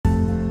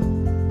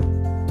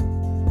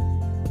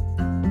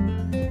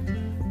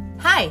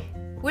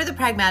We're the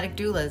Pragmatic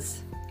Doulas.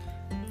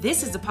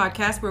 This is a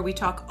podcast where we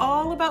talk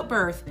all about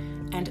birth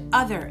and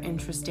other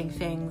interesting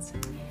things.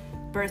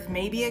 Birth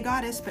may be a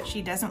goddess, but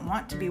she doesn't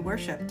want to be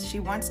worshipped. She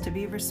wants to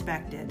be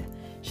respected.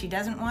 She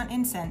doesn't want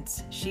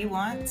incense. She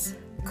wants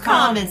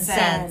Common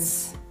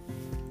sense.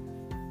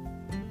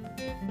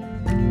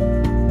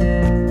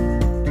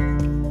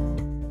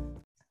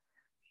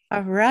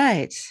 All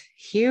right,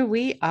 here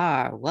we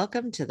are.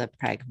 Welcome to the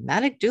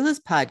Pragmatic Doulas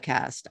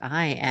podcast.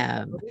 I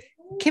am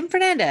Kim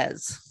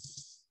Fernandez.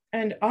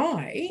 And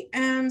I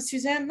am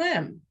Suzanne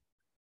Lim.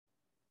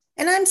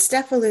 And I'm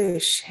Steph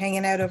Alouche,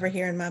 hanging out over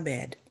here in my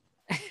bed.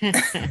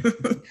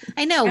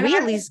 I know, we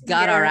at least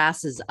got our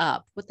asses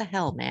up. What the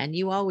hell, man?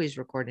 You always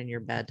record in your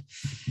bed.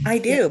 I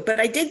do, but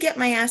I did get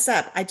my ass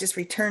up. I just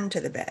returned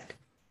to the bed.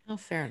 Oh,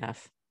 fair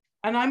enough.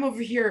 And I'm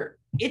over here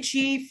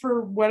itchy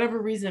for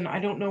whatever reason. I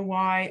don't know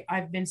why.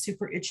 I've been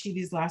super itchy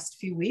these last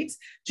few weeks.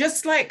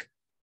 Just like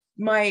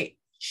my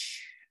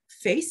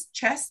face,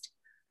 chest,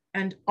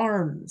 and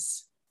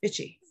arms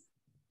itchy.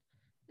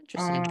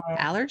 Interesting.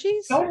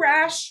 Allergies? No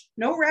rash.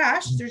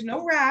 There's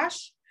no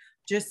rash.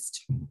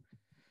 Just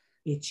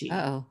itchy.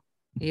 Uh-oh.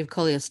 You have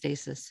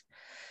cholestasis.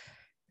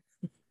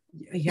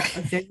 Yeah,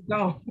 there you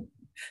go.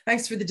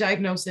 Thanks for the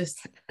diagnosis.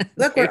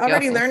 Look, we're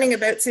already learning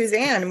about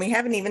Suzanne, and we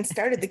haven't even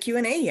started the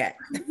Q&A yet.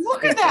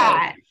 Look at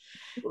that.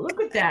 Look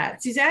at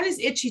that. Suzanne is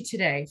itchy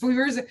today. If we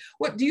were,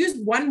 what do you use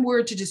one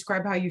word to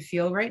describe how you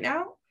feel right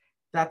now?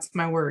 That's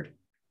my word.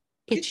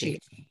 Itchy.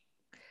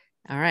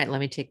 All right,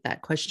 let me take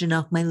that question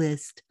off my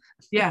list.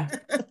 Yeah.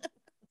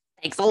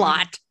 Thanks a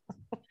lot.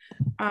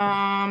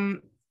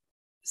 What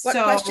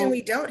question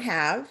we don't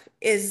have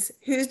is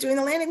who's doing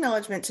the land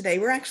acknowledgement today?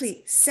 We're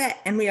actually set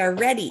and we are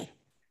ready.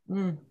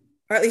 Or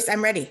at least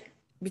I'm ready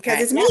because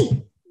it's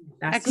me.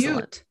 That's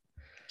excellent.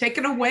 You. Take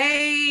it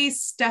away,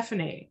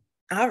 Stephanie.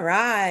 All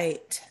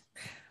right.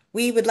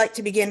 We would like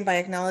to begin by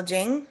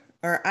acknowledging,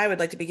 or I would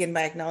like to begin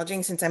by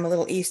acknowledging, since I'm a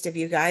little east of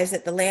you guys,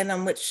 that the land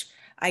on which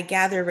I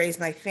gather, raise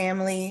my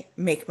family,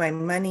 make my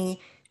money,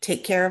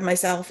 take care of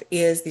myself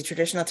is the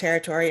traditional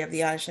territory of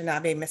the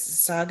Anishinaabe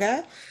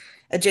Mississauga,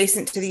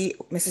 adjacent to the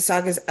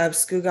Mississaugas of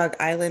Scugog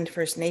Island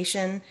First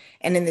Nation,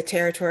 and in the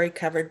territory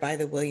covered by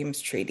the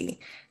Williams Treaty.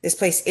 This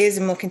place is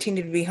and will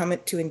continue to be home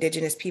to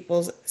Indigenous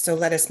peoples, so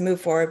let us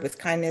move forward with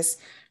kindness,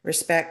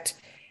 respect,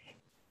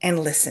 and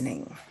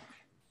listening.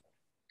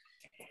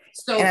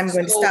 And I'm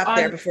going to stop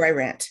there before I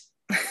rant.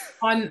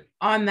 On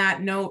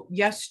that note,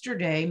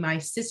 yesterday, my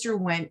sister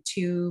went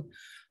to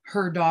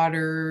her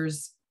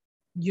daughter's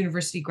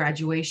university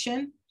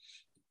graduation,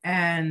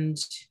 and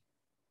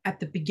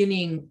at the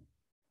beginning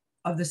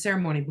of the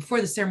ceremony,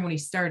 before the ceremony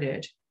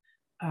started,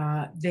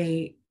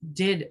 they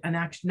did an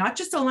action, not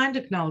just a land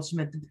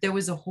acknowledgement, there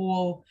was a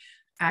whole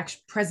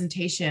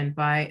presentation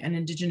by an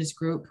Indigenous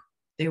group.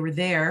 They were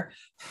there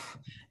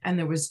and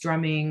there was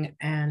drumming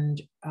and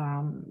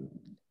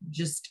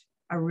just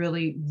a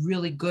really,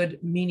 really good,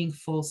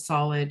 meaningful,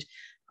 solid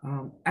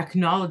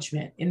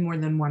acknowledgement in more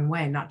than one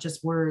way, not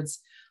just words,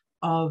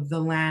 of the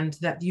land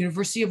that the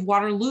University of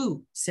Waterloo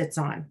sits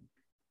on.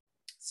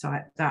 So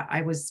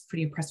I was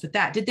pretty impressed with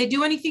that. Did they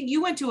do anything?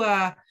 You went to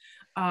a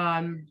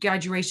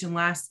graduation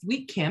last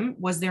week, Kim.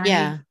 Was there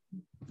any?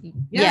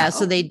 Yeah.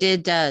 So they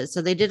did.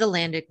 So they did a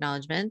land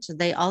acknowledgement.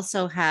 They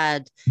also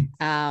had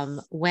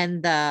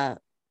when the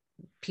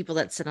people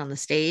that sit on the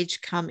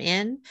stage come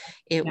in,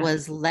 it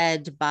was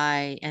led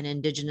by an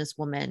Indigenous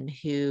woman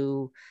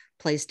who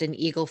placed an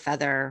eagle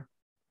feather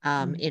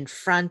in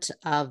front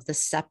of the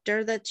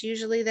scepter that's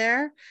usually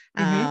there.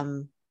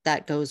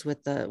 That goes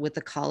with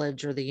the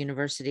college or the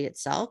university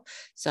itself.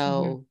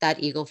 So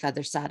that eagle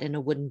feather sat in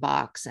a wooden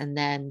box, and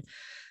then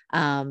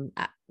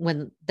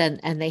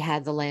they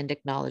had the land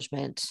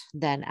acknowledgement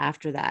then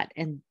after that,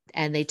 and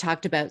they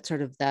talked about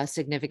sort of the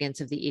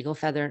significance of the eagle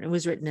feather, and it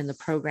was written in the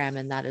program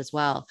in that as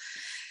well.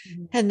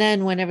 And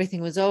then when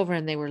everything was over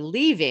and they were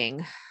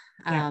leaving,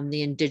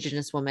 the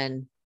Indigenous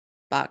woman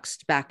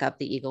boxed back up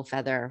the eagle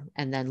feather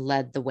and then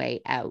led the way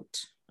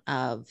out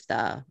of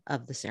the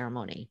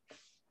ceremony.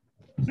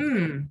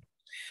 And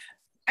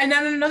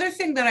then another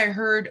thing that I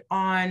heard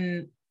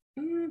on,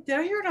 did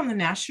I hear it on the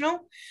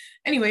national?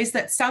 Anyways,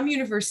 that some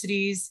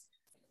universities,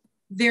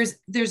 there's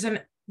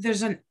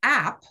an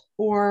app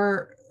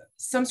or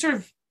some sort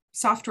of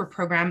software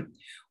program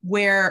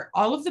where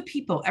all of the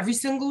people, every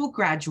single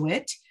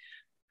graduate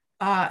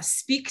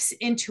speaks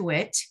into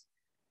it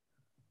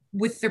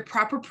with the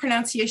proper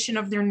pronunciation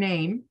of their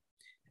name.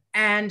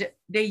 And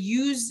they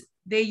use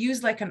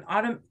like an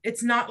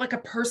it's not like a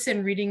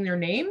person reading their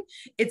name.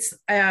 It's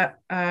like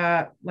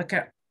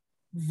a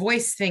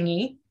voice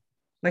thingy,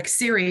 like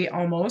Siri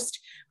almost,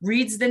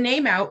 reads the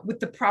name out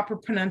with the proper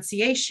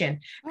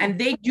pronunciation. And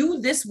they do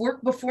this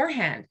work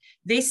beforehand.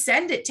 They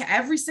send it to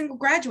every single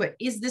graduate.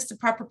 Is this the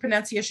proper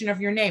pronunciation of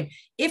your name?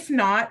 If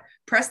not,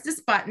 press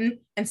this button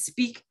and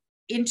speak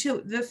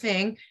into the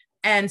thing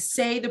and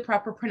say the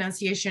proper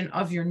pronunciation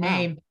of your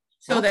name.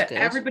 so That's that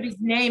good. everybody's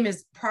name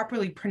is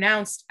properly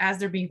pronounced as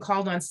they're being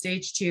called on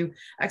stage to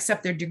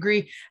accept their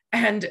degree.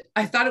 And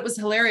I thought it was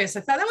hilarious.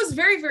 I thought that was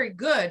very, very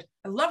good.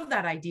 I love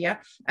that idea.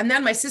 And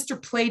then my sister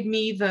played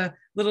me the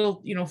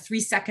little,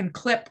 3-second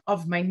clip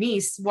of my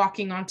niece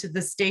walking onto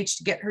the stage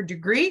to get her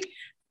degree.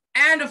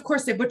 And of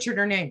course, they butchered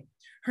her name.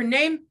 Her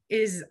name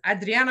is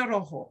Adriana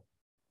Rojo.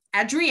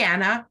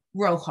 Adriana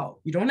Rojo.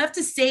 You don't have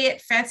to say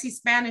it fancy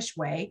Spanish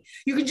way.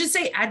 You can just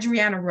say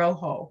Adriana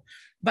Rojo.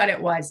 But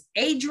it was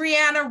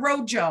Adriana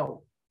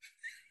Rojo,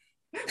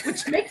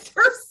 which makes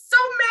her so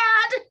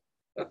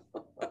mad.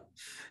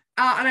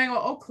 And I go,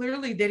 oh,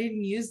 clearly they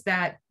didn't use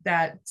that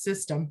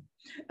system.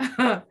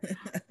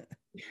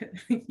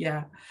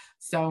 Yeah.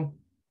 So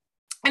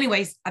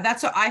anyways,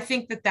 that's what I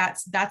think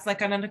that's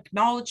like an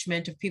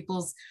acknowledgement of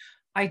people's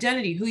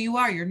identity, who you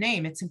are, your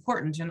name. It's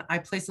important. And I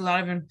place a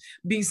lot of in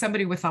being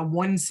somebody with a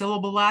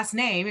 1-syllable last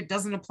name. It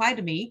doesn't apply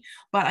to me,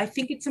 but I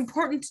think it's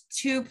important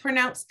to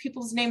pronounce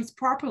people's names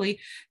properly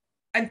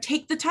and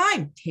take the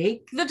time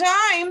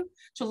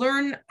to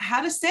learn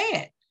how to say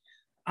it.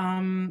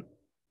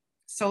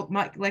 So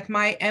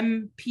my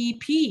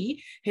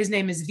MPP, his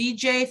name is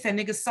Vijay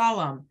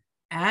Thanigasalam.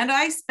 And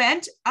I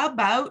spent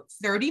about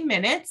 30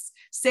 minutes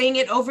saying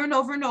it over and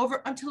over and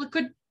over until it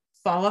could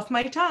fall off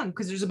my tongue,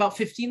 because there's about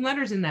 15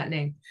 letters in that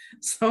name.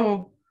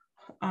 So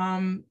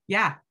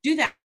yeah, do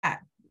that.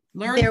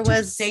 Learn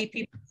to say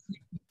people's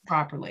names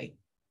properly.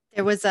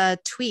 There was a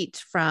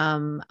tweet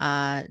from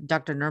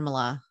Dr.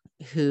 Nirmala,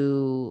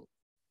 who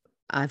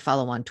I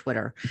follow on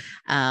Twitter.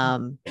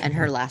 And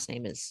her last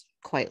name is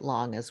quite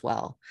long as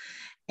well.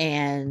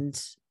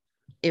 And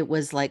it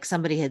was like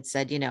somebody had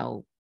said,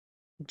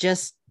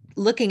 just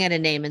looking at a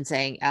name and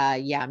saying,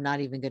 yeah, I'm not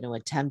even going to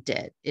attempt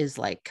it is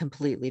like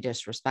completely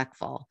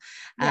disrespectful.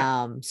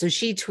 Yeah. So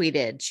she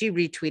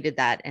retweeted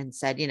that and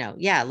said,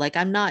 yeah, like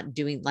I'm not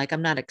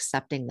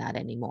accepting that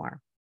anymore.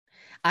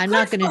 I'm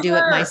not going to do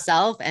it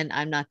myself, and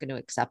I'm not going to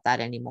accept that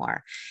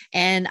anymore.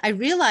 And I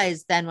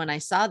realized then when I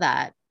saw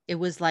that, it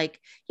was like,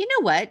 you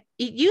know what?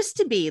 It used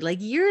to be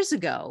like years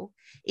ago,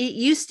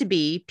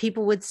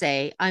 people would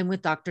say, I'm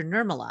with Dr.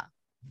 Nirmala.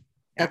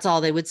 That's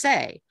all they would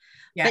say.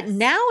 Yes. But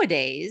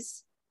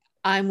nowadays,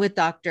 I'm with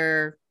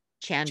Dr.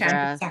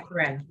 Chandra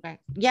Sakharan.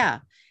 Yeah.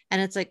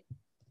 And it's like,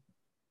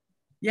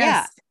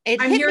 yes, yeah,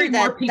 it hit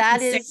me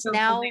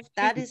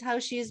that is how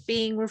she is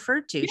being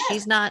referred to. Yes.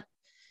 She's not.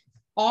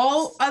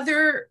 All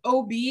other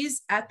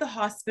OBs at the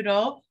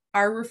hospital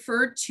are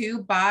referred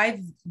to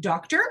by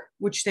doctor,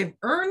 which they've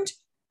earned,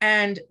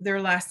 and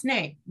their last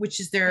name, which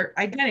is their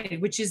identity,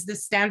 which is the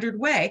standard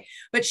way.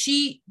 But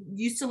she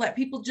used to let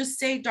people just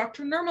say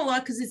Dr. Nirmala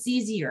because it's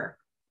easier.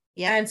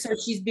 Yeah. And so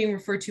she's being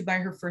referred to by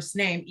her first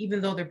name,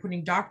 even though they're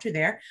putting doctor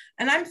there.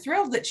 And I'm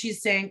thrilled that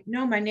she's saying,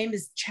 no, my name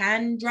is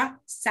Chandra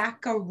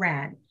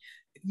Sakharan.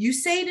 You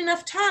say it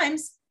enough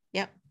times,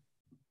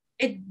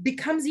 it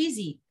becomes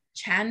easy.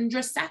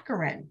 Chandra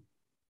Sakharan.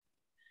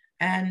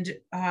 And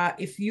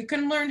if you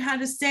can learn how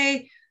to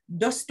say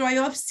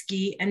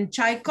Dostoevsky and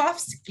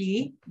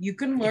Tchaikovsky, you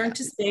can learn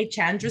to say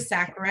Chandra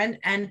Sakharan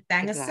and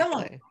Thangasilam.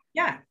 Exactly.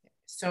 Yeah.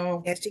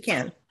 So yes, you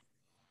can.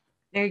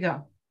 There you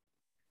go.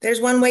 There's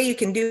one way you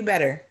can do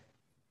better.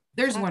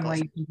 There's one way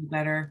you can do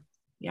better.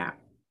 Yeah.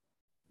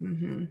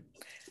 Mm-hmm.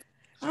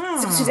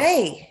 Oh. So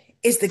today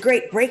is the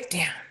great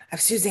breakdown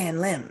of Suzanne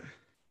Lim.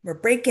 We're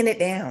breaking it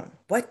down.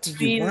 What do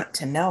you want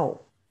to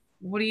know?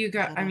 What do you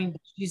got? I mean,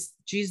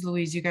 geez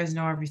Louise, you guys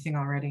know everything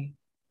already.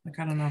 Like,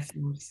 I don't know if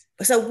it was.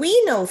 So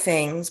we know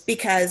things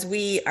because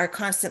we are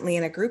constantly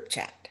in a group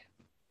chat.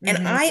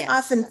 And I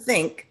often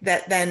think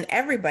that then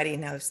everybody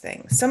knows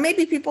things. So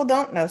maybe people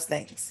don't know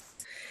things.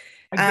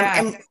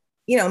 And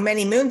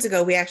many moons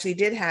ago, we actually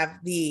did have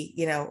the,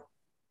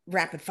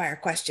 rapid fire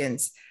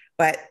questions,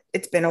 but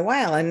it's been a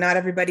while and not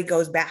everybody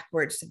goes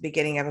backwards to the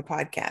beginning of a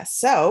podcast.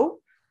 So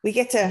we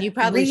get to. You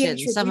probably should.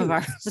 Some of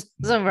our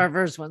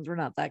first ones were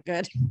not that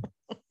good.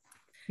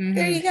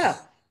 There you go.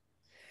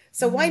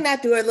 So why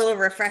not do a little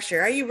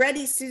refresher? Are you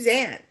ready,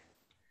 Suzanne?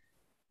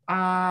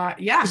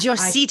 Yeah. Is your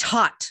seat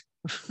hot?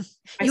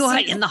 You are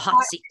in the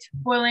hot seat.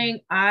 Boiling.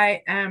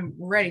 I am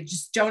ready.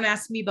 Just don't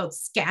ask me about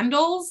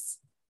scandals.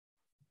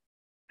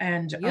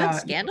 And you have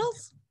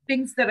scandals?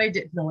 Things that I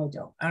did. No, I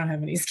don't. I don't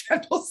have any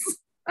scandals.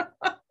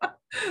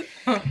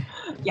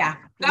 Yeah.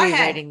 Go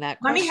ahead.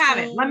 Let me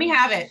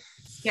have it.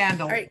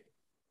 Scandal. All right.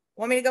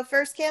 Want me to go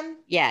first, Kim?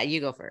 Yeah,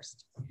 you go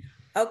first.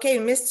 Okay,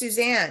 Miss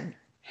Suzanne,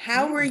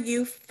 how were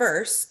you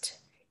first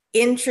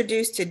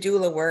introduced to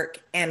doula work,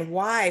 and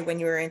why, when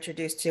you were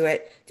introduced to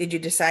it, did you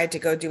decide to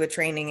go do a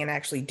training and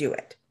actually do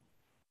it?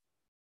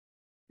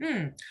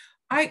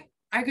 I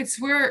could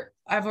swear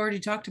I've already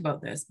talked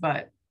about this,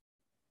 but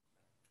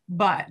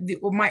my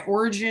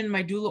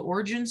doula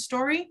origin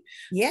story.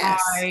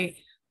 Yes.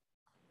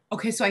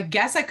 So I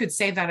guess I could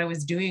say that I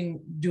was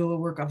doing doula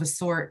work of a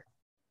sort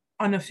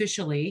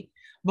unofficially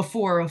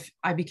before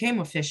I became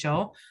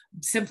official,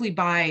 simply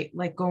by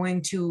like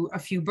going to a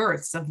few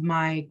births of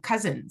my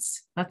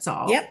cousins. That's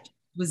all. Yep.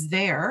 Was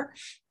there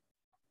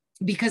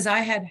because I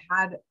had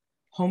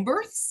home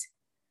births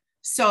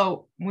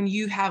So when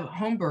you have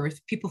home birth,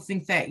 people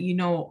think that you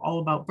know all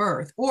about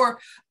birth. Or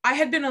I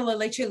had been a La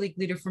Leche League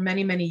leader for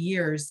many, many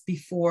years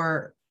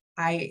before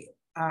I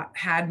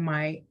had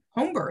my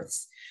home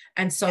births.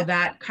 And so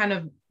that kind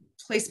of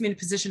placed me in a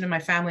position in my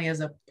family as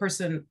a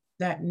person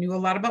that knew a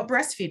lot about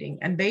breastfeeding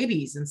and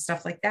babies and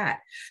stuff like that.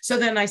 So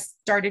then I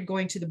started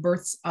going to the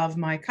births of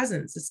my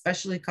cousins,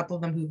 especially a couple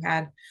of them who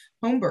had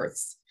home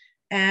births.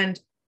 And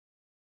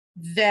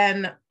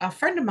then a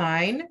friend of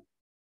mine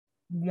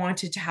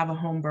wanted to have a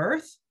home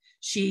birth.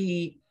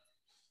 She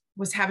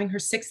was having her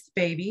 6th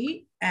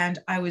baby, and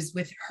I was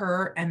with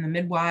her and the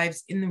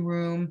midwives in the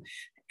room.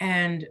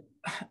 And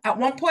at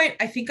one point,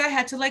 I think I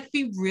had to like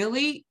be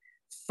really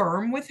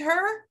firm with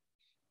her.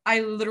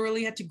 I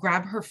literally had to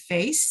grab her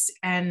face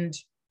and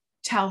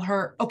tell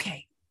her,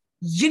 okay,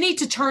 you need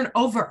to turn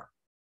over.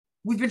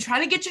 We've been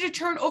trying to get you to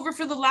turn over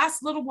for the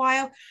last little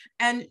while.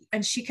 And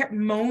she kept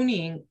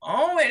moaning,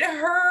 oh, it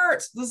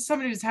hurts. This is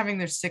somebody who's having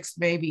their 6th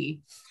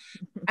baby.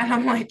 And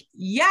I'm like,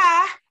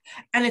 yeah,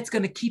 and it's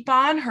going to keep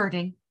on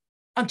hurting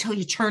until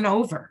you turn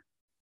over.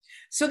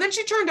 So then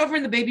she turned over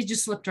and the baby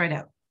just slipped right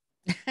out.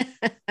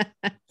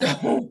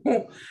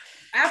 So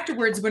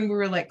afterwards, when we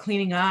were like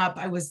cleaning up,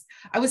 I was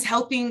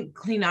helping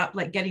clean up,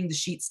 like getting the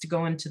sheets to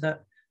go into the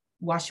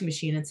washing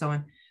machine and so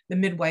on. The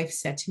midwife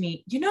said to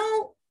me, you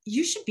know,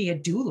 you should be a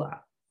doula.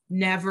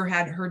 Never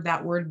had heard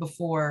that word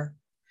before.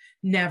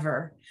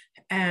 Never.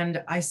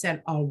 And I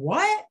said, a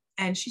what?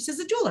 And she says,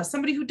 a doula,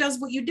 somebody who does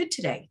what you did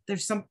today.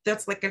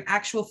 That's like an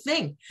actual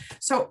thing.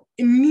 So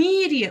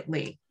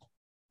immediately,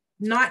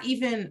 not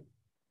even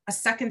a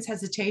second's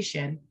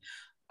hesitation,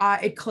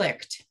 it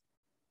clicked.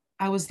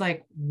 I was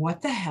like,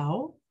 what the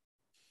hell?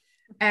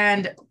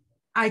 And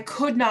I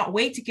could not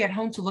wait to get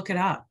home to look it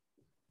up.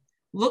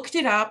 Looked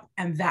it up.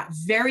 And that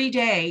very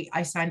day,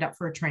 I signed up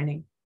for a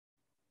training.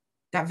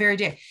 That very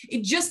day.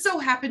 It just so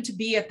happened to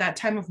be at that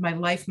time of my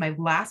life, my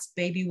last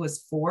baby was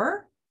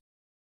 4.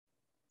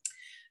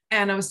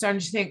 And I was starting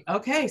to think,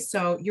 okay,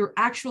 so you're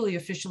actually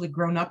officially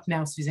grown up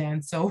now,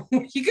 Suzanne. So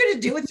what are you going to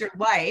do with your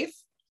life?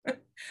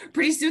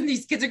 Pretty soon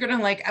these kids are going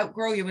to like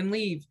outgrow you and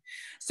leave.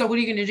 So what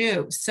are you going to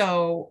do?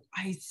 So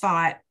I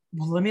thought,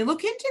 well, let me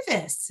look into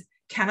this.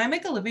 Can I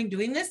make a living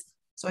doing this?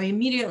 So I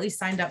immediately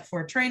signed up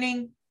for a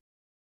training,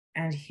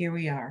 and here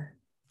we are.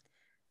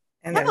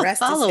 And the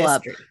rest is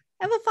history.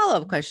 I have a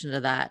follow-up question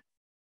to that.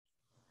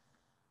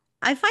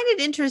 I find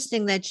it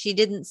interesting that she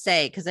didn't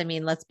say, because I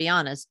mean, let's be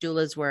honest,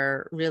 doulas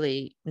were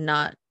really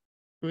not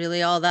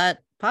really all that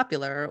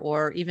popular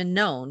or even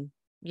known,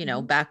 you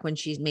know, back when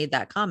she made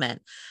that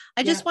comment.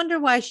 I just wonder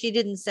why she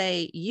didn't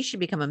say, you should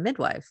become a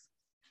midwife.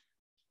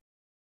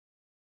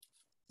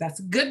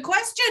 That's a good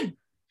question.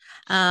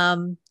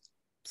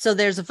 So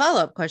there's a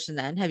follow-up question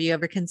then. Have you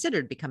ever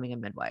considered becoming a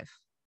midwife?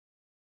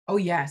 Oh,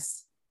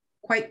 yes.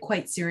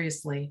 Quite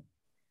seriously.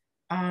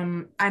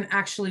 And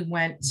actually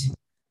went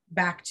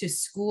back to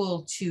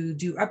school to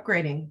do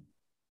upgrading,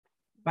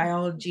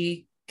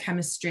 biology,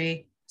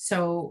 chemistry.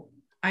 So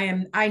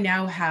I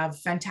now have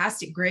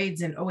fantastic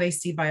grades in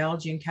OAC,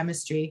 biology, and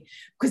chemistry,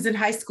 because in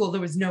high school,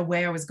 there was no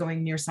way I was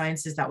going near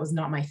sciences. That was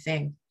not my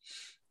thing.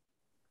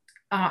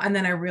 And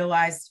then I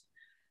realized,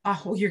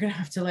 oh, you're going to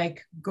have to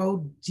like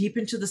go deep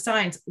into the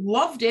science.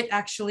 Loved it,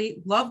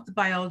 actually. Loved the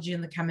biology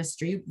and the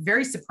chemistry.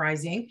 Very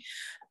surprising.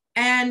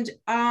 And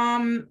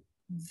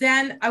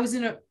then I was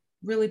in a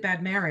really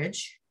bad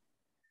marriage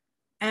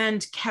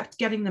and kept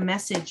getting the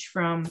message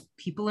from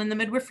people in the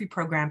midwifery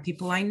program,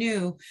 people I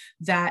knew,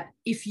 that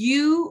if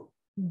you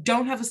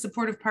don't have a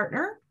supportive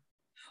partner,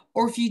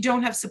 or if you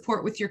don't have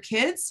support with your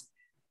kids,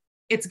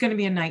 it's going to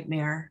be a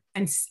nightmare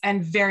and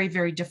very,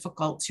 very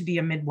difficult to be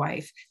a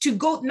midwife, to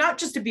go, not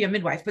just to be a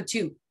midwife, but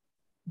to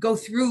go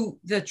through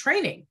the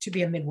training to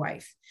be a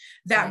midwife.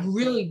 That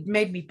really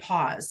made me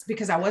pause,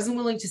 because I wasn't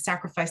willing to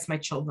sacrifice my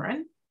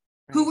children,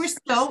 who were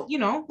still, you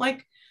know,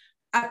 like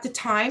at the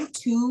time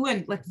 2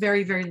 and like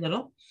very, very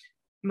little,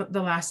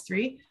 the last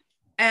 3.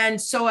 And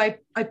so I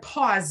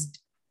paused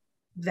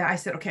that. I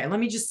said, okay,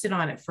 let me just sit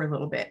on it for a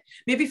little bit.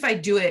 Maybe if I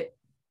do it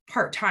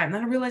part-time.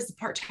 Then I realized the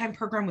part-time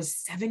program was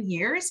 7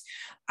 years.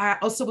 I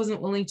also wasn't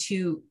willing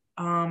to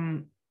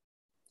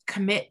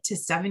commit to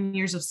 7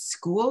 years of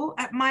school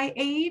at my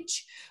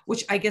age,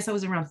 which I guess I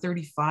was around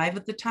 35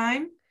 at the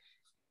time.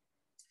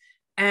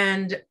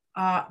 And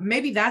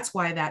maybe that's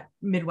why that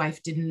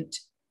midwife didn't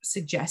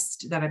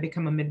suggest that I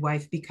become a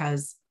midwife,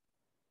 because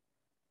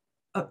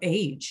of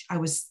age. I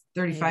was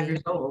 35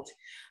 years old.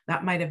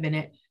 That might have been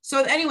it.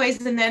 So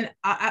anyways, and then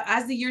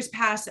as the years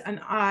passed and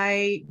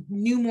I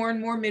knew more and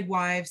more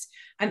midwives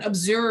and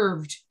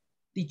observed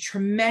the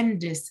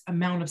tremendous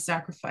amount of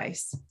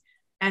sacrifice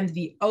and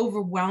the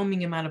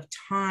overwhelming amount of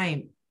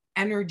time,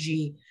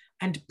 energy,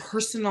 and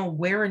personal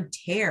wear and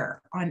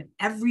tear on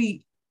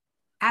every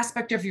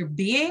aspect of your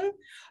being,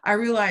 I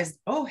realized,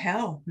 oh,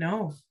 hell,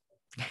 no.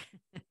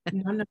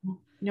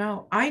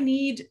 No, I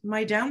need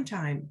my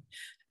downtime.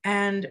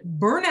 And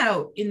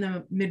burnout in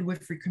the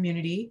midwifery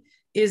community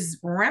is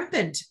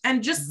rampant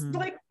and just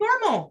like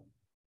normal.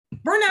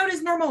 burnout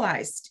is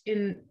normalized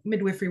in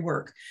midwifery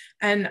work.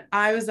 And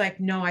I was like,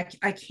 no, I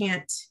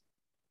can't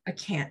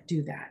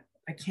do that.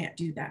 I can't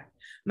do that.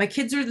 My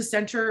kids were the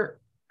center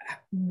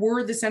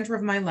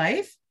of my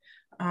life.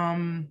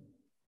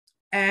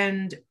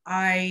 And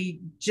I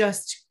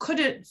just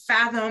couldn't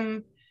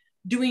fathom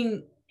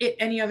doing it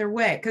any other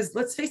way. Because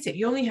let's face it,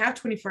 you only have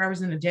 24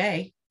 hours in a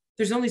day.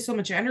 There's only so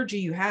much energy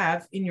you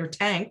have in your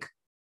tank.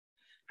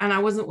 And I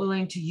wasn't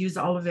willing to use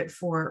all of it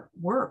for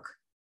work.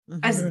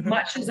 As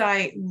much as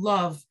I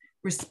love,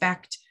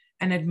 respect,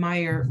 and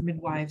admire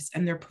midwives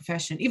and their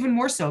profession, even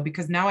more so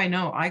because now I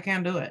know I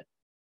can do it.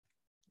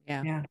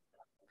 Yeah.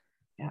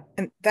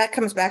 And that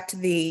comes back to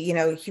the,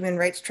 Human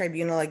Rights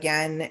Tribunal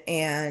again,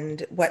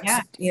 and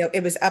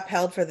it was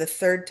upheld for the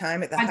third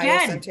time at the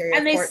highest Ontario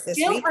court this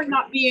week. And they still are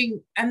not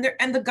being, and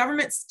the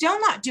government's still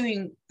not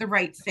doing the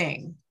right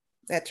thing.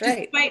 That's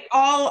right. Despite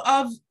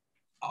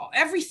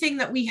everything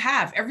that we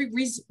have, every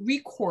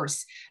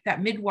recourse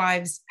that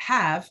midwives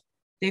have,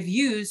 they've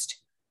used,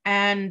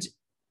 and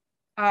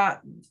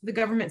the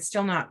government's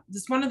still not.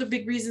 This is one of the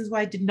big reasons why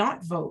I did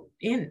not vote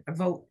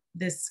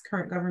this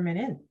current government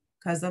in,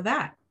 because of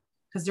that.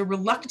 Because their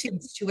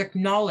reluctance to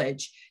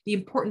acknowledge the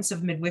importance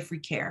of midwifery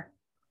care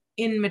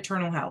in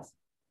maternal health.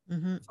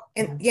 And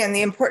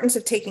the importance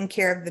of taking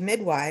care of the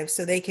midwives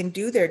so they can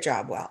do their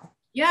job well.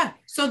 Yeah,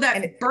 so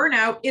that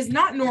burnout is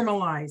not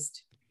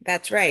normalized.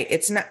 That's right.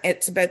 It's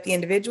about the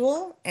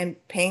individual and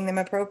paying them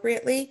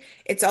appropriately.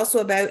 It's also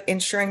about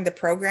ensuring the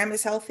program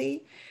is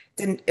healthy,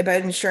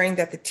 about ensuring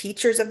that the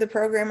teachers of the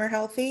program are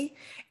healthy,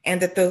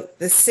 and that the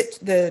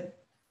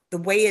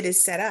way it is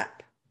set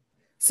up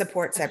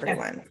supports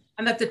everyone.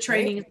 And that the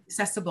training is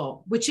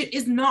accessible, which it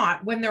is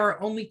not when there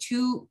are only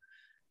two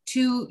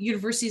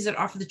universities that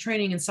offer the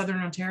training in Southern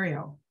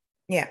Ontario.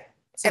 Yeah.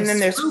 So and then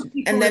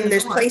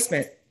there's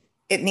placement.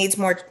 It needs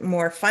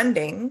more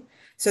funding.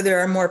 So there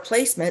are more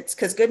placements,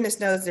 because goodness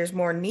knows there's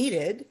more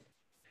needed.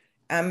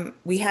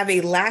 We have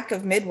a lack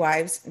of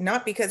midwives,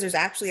 not because there's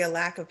actually a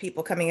lack of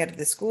people coming out of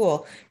the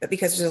school, but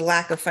because there's a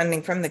lack of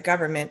funding from the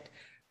government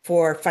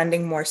for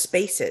funding more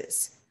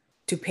spaces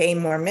to pay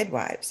more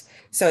midwives.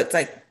 So it's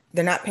like,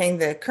 they're not paying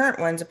the current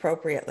ones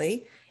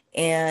appropriately,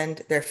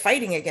 and they're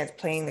fighting against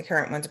paying the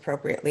current ones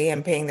appropriately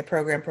and paying the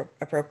program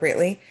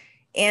appropriately.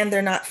 And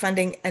they're not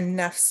funding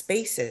enough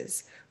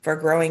spaces for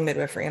growing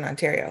midwifery in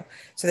Ontario.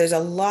 So there's a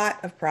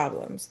lot of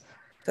problems.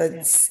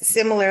 So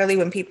similarly,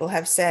 when people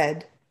have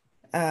said,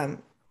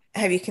 long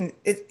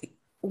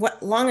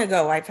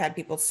ago, I've had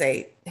people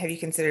say, have you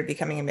considered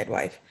becoming a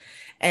midwife?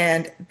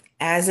 And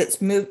as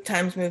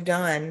time's moved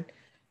on,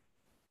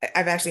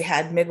 I've actually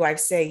had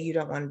midwives say, you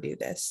don't want to do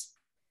this.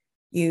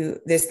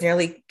 This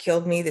nearly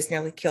killed me. This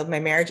nearly killed my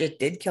marriage. It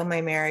did kill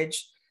my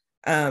marriage.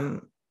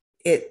 The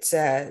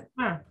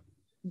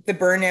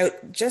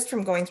burnout just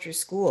from going through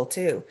school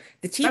too.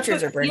 The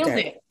teachers are burnt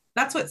out.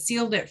 That's what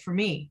sealed it for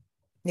me.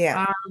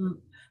 Yeah.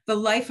 The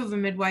life of a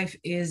midwife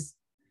is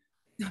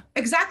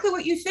exactly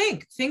what you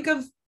think. Think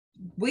of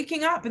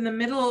waking up in the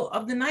middle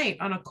of the night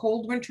on a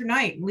cold winter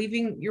night,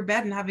 leaving your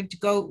bed and having to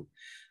go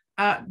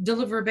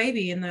deliver a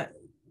baby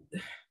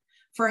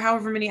for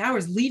however many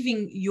hours,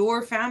 leaving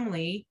your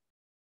family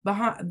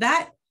behind.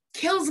 That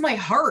kills my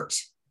heart.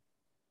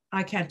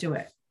 I can't do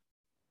it.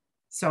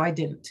 So I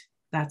didn't.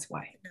 That's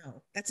why.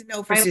 No, that's a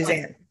no for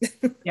Suzanne.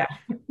 Yeah.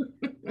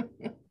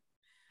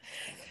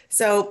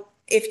 So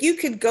if you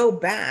could go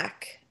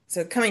back,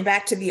 so coming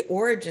back to the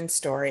origin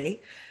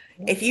story,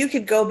 if you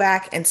could go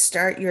back and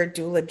start your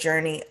doula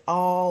journey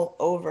all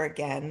over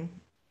again,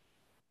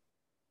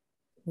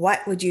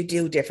 what would you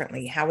do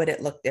differently? How would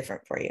it look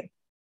different for you?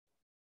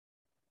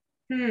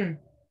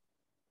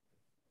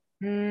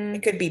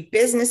 It could be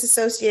business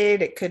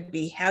associated. It could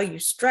be how you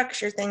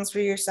structure things for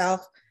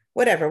yourself,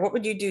 whatever. What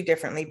would you do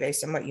differently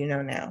based on what you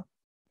know now?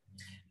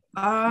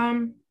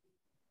 I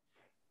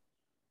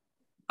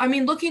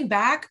mean, looking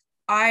back,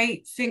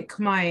 I think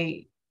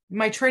my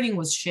training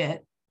was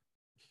shit.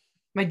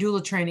 My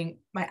doula training,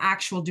 my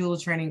actual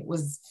doula training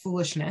was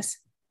foolishness.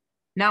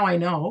 Now I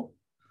know.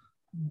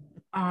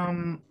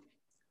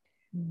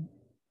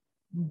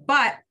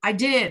 But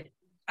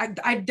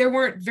there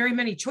weren't very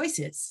many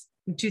choices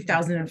in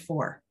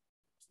 2004.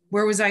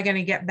 Where was I going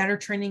to get better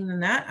training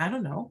than that? I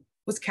don't know.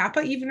 Was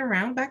Kappa even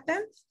around back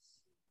then?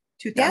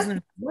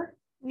 2004?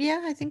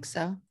 Yeah, I think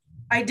so.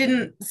 I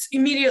didn't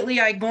immediately,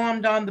 I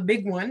glommed on the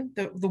big one,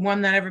 the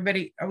one that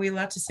everybody, are we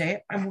allowed to say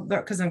it?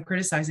 Because I'm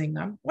criticizing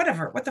them.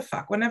 Whatever, what the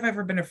fuck? When have I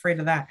ever been afraid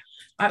of that?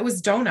 It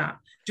was DONA,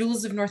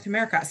 Doulas of North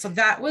America. So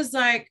that was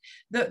like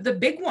the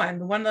big one,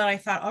 the one that I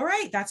thought, all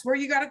right, that's where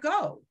you got to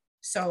go.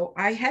 So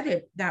I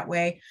headed that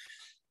way.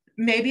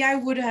 Maybe I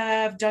would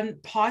have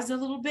paused a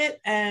little bit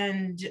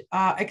and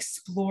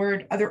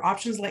explored other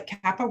options like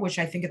Kappa, which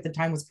I think at the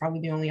time was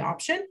probably the only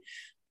option.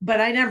 But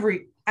I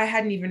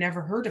hadn't even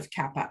ever heard of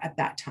Kappa at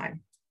that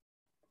time.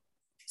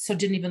 So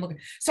didn't even look.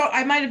 So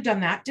I might have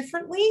done that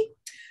differently.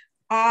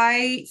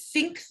 I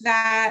think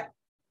that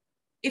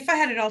if I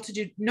had it all to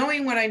do,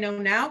 knowing what I know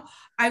now,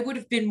 I would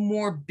have been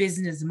more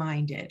business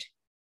minded.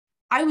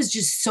 I was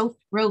just so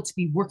thrilled to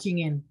be working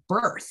in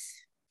birth.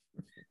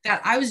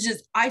 that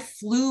I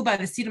flew by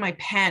the seat of my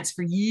pants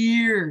for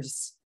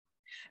years.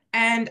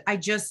 And I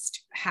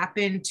just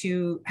happened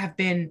to have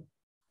been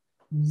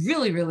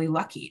really, really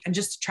lucky and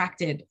just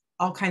attracted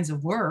all kinds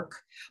of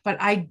work.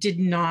 But I did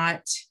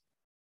not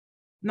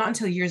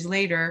until years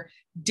later,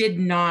 did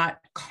not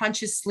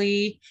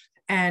consciously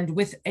and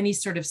with any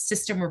sort of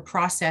system or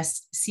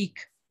process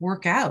seek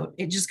work out.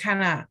 It just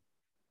kind of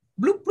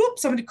bloop, bloop.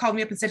 Somebody called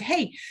me up and said,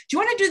 hey, do you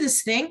want to do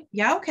this thing?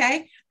 Yeah,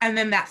 okay. And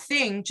then that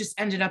thing just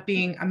ended up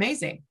being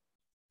amazing.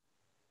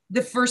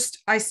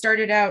 I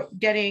started out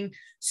getting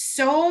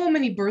so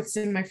many births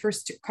in my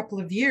first couple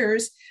of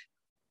years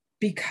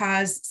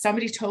because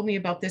somebody told me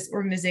about this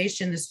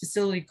organization, this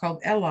facility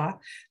called Ella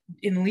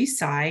in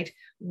Leaside,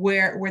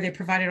 where they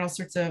provided all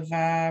sorts of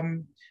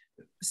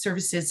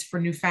services for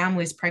new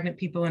families, pregnant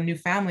people and new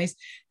families.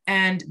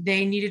 And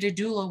they needed a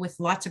doula with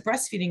lots of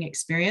breastfeeding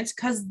experience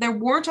because there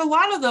weren't a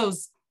lot of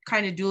those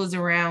kind of doulas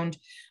around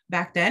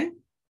back then.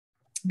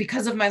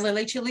 Because of my La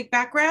Leche League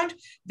background,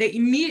 they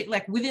immediately,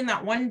 like within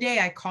that one day,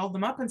 I called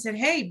them up and said,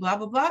 hey, blah,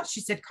 blah, blah. She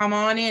said, come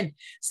on in,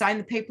 sign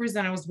the papers.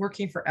 Then I was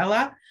working for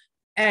Ella,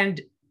 and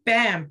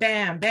bam,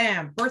 bam,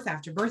 bam, birth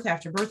after birth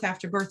after birth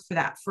after birth for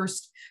that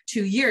first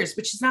 2 years,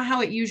 which is not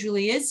how it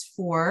usually is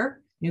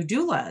for new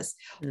doulas.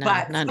 No,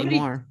 but not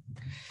anymore.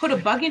 Put a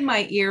bug in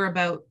my ear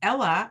about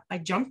Ella. I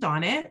jumped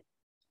on it,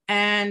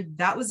 and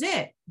that was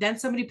it. Then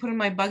somebody put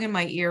a bug in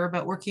my ear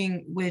about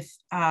working with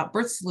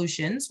Birth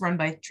Solutions run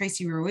by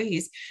Tracy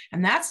Ruiz.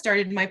 And that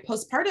started my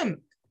postpartum.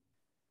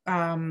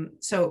 My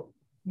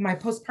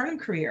postpartum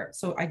career.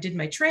 So I did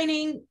my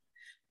training,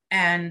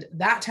 and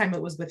that time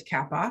it was with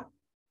Kappa.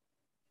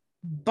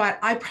 But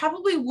I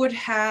probably would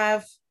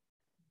have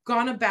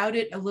gone about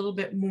it a little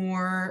bit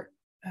more.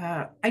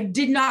 I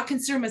did not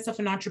consider myself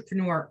an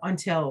entrepreneur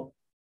until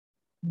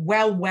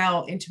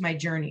well into my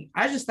journey.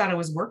 I just thought I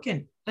was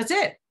working. That's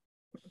it.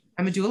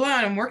 I'm a doula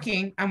and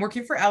I'm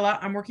working for Ella.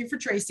 I'm working for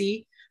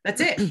Tracy.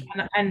 That's it.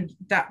 And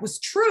that was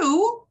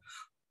true.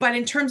 But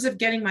in terms of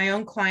getting my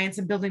own clients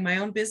and building my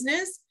own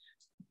business,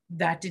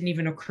 that didn't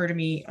even occur to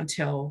me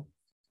until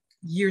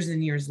years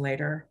and years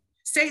later.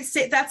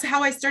 That's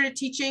how I started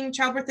teaching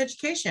childbirth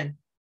education.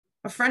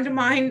 A friend of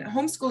mine,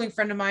 homeschooling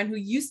friend of mine who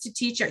used to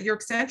teach at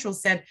York Central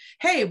said,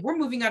 hey, we're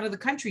moving out of the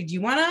country. Do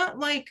you want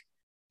to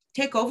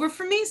take over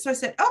for me? So I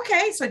said,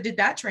 okay. So I did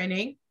that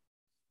training,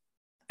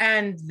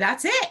 and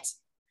that's it.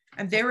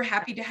 And they were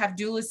happy to have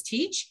doulas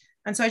teach.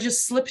 And so I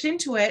just slipped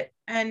into it.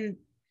 And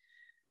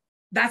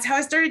that's how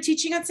I started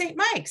teaching at St.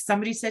 Mike's.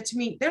 Somebody said to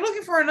me, they're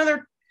looking for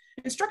another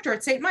instructor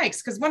at St.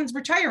 Mike's because one's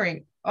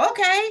retiring.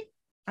 Okay.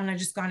 And I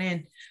just gone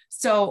in.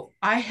 So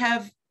I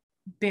have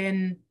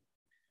been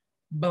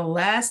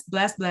blessed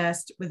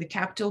with a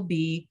capital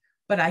B,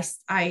 but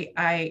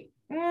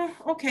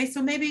okay.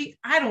 So maybe,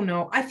 I don't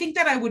know. I think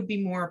that I would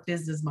be more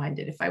business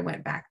minded if I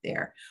went back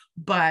there,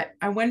 but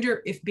I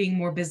wonder if being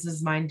more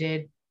business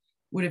minded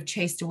would have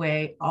chased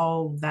away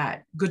all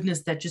that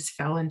goodness that just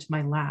fell into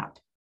my lap.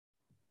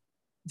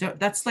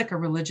 That's like a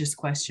religious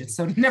question.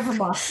 So never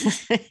mind.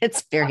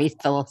 It's very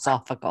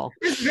philosophical.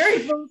 It's very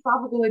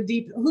philosophical and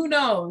deep. Who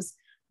knows?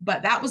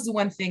 But that was the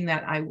one thing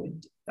that I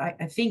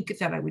think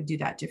that I would do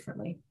that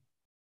differently.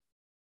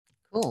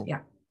 Cool. Yeah.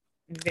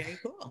 Very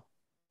cool.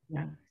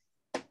 Yeah.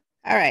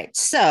 All right.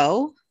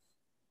 So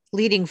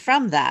leading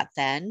from that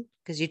then,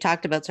 because you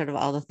talked about sort of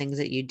all the things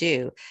that you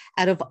do,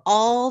 out of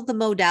all the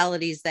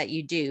modalities that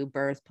you do,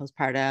 birth,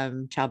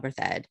 postpartum, childbirth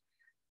ed,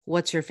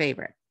 what's your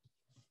favorite?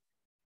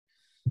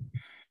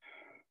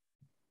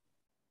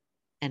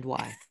 And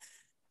why?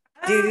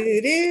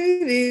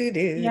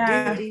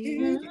 Yeah.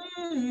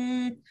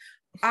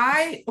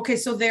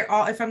 So they're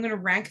all, if I'm going to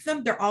rank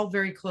them, they're all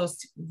very close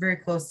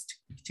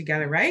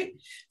together, right?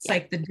 It's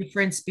like the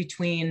difference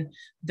between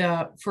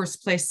the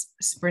first place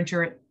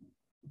sprinter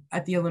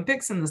at the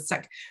Olympics and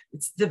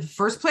the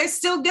first place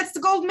still gets the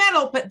gold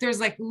medal, but there's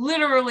like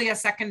literally a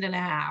second and a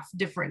half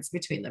difference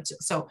between them two.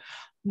 So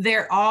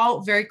they're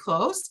all very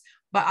close,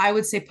 but I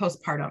would say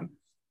postpartum.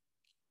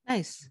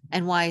 Nice.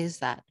 And why is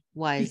that?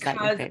 Why is that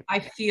your favorite? I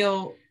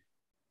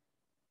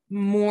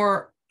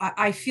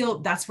feel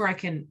that's where I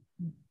can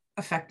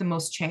affect the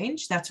most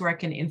change. That's where I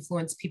can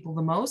influence people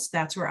the most.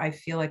 That's where I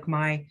feel like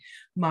my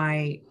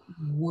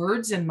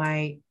words and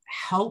my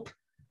help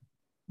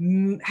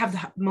have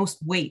the most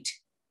weight.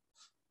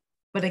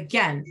 But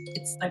again,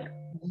 it's like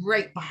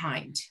right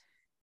behind.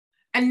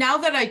 And now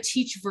that I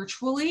teach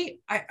virtually,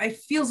 I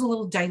feels a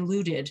little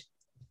diluted.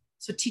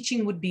 So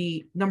teaching would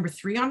be number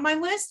 3 on my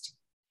list.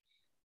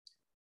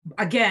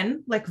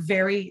 Again, like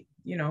very,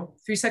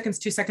 3 seconds,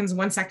 2 seconds,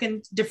 1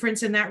 second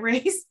difference in that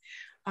race.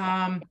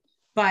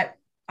 But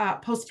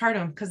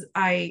postpartum, because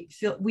I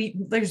feel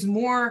there's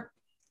more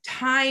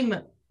time,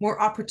 more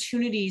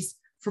opportunities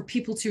for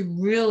people to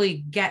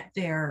really get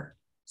their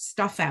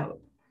stuff out.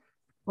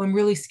 Well, I'm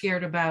really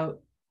scared about,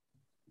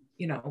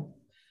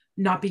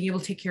 not being able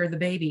to take care of the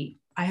baby.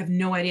 I have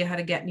no idea how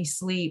to get any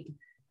sleep,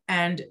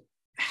 and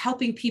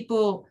helping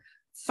people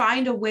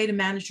find a way to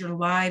manage their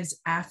lives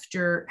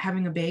after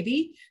having a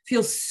baby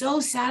feels so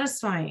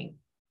satisfying.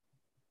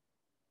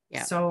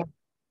 Yeah. So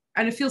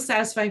and it feels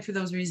satisfying for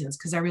those reasons,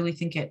 because I really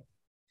think it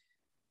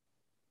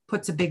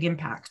puts a big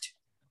impact.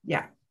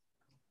 Yeah.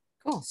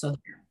 Cool. So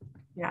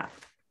yeah.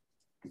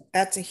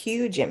 That's a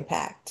huge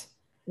impact.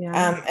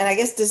 Yeah. And I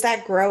guess, does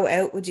that grow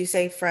out, would you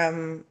say,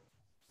 from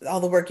all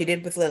the work you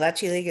did with La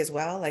Leche League as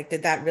well? Like,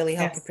 did that really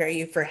help prepare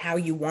you for how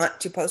you want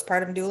to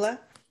postpartum doula?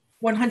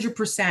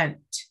 100%.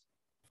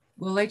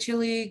 La Leche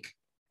League,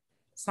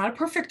 it's not a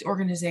perfect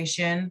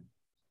organization,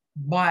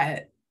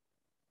 but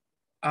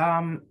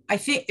I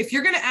think if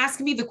you're going to ask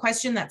me the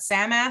question that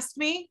Sam asked,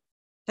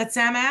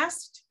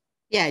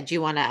 Yeah. Do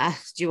you want to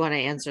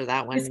answer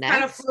that one it next?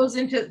 kind of flows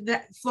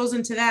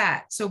into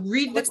that. So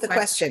read What's the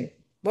question?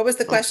 What was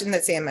the question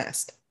that Sam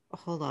asked?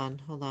 Hold on.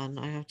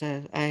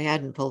 I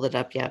hadn't pulled it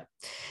up yet.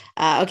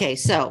 Okay.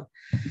 So,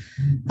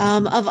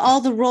 of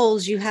all the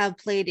roles you have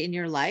played in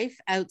your life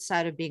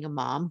outside of being a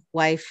mom,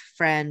 wife,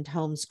 friend,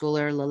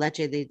 homeschooler, La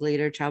Leche League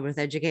leader, childbirth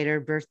educator,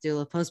 birth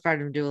doula,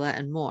 postpartum doula,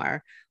 and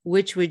more,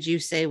 which would you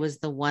say was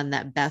the one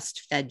that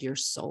best fed your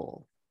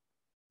soul?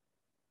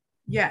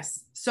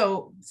 Yes.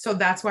 So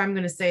that's why I'm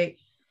going to say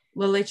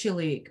La Leche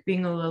League,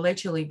 being a La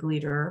Leche League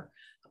leader,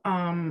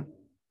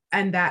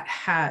 and that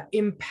had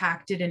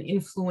impacted and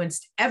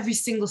influenced every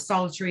single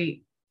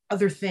solitary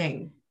other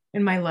thing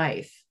in my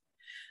life.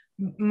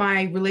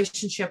 My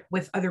relationship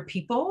with other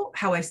people,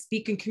 how I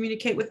speak and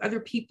communicate with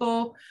other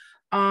people,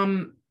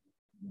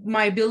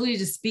 my ability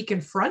to speak in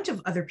front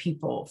of other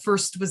people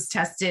first was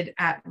tested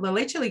at La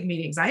Leche League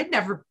meetings. I had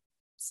never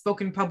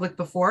spoken in public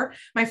before.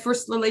 My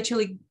first La Leche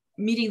League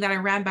meeting that I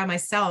ran by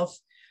myself,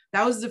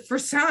 that was the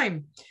first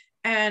time.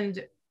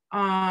 And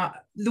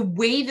the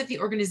way that the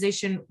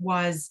organization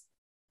was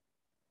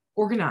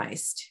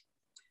organized.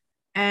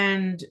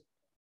 And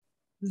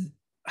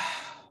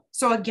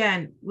so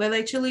again, La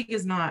Leche League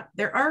is not,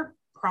 there are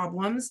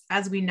problems,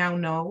 as we now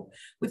know,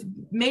 with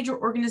major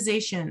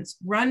organizations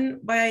run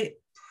by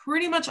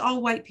pretty much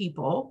all white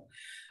people,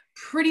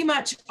 pretty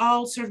much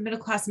all sort of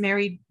middle-class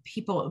married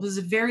people. It was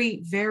a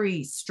very,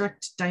 very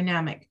strict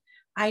dynamic.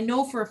 I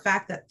know for a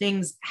fact that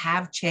things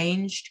have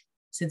changed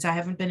since I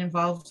haven't been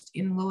involved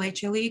in La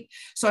Leche League.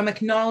 So I'm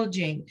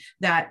acknowledging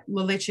that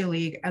La Leche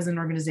League as an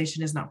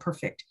organization is not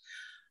perfect.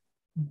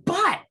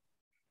 But,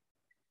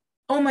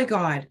 oh my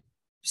God,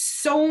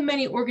 so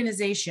many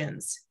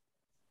organizations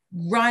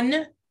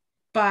run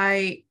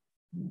by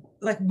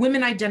like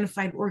women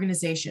identified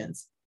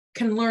organizations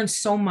can learn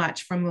so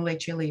much from La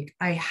Leche League.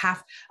 I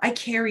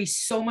carry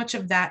so much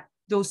of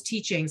those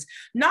teachings,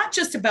 not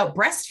just about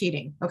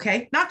breastfeeding,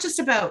 okay? Not just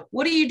about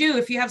what do you do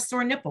if you have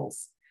sore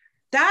nipples.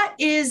 That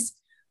is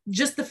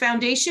just the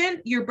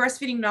foundation. Your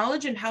breastfeeding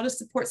knowledge and how to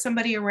support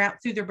somebody around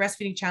through their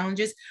breastfeeding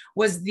challenges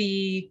was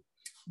the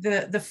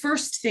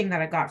first thing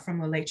that I got from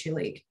La Leche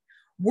League.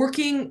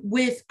 Working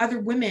with other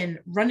women,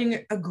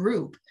 running a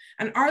group.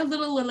 And our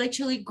little La Leche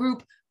League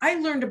group, I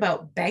learned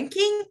about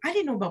banking. I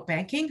didn't know about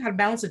banking, how to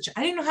balance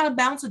I didn't know how to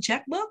balance a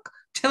checkbook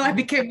till I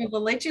became a La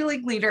Leche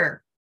League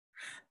leader.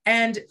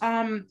 And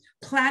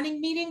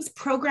planning meetings,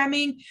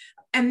 programming,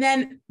 and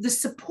then the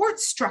support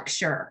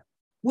structure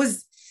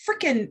was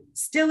freaking,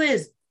 still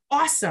is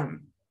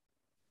awesome.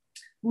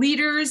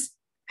 Leaders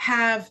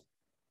have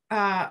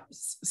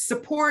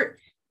support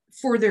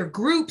for their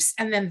groups,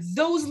 and then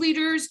those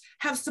leaders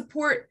have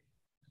support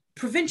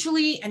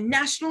provincially and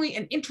nationally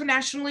and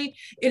internationally.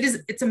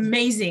 It's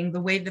amazing the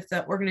way that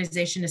the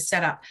organization is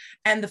set up,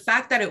 and the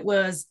fact that it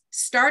was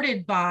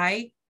started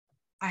by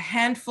a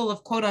handful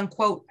of quote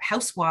unquote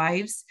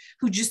housewives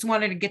who just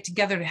wanted to get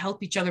together to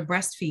help each other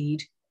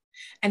breastfeed.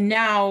 And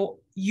now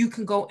you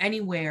can go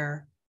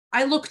anywhere.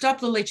 I looked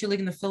up La Leche League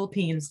in the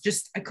Philippines,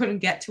 I couldn't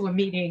get to a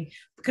meeting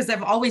because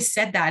I've always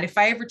said that if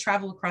I ever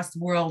travel across the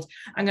world,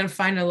 I'm going to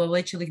find a La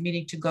Leche League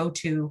meeting to go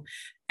to.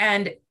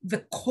 And the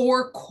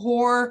core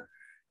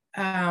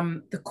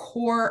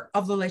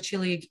of La Leche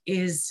League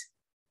is,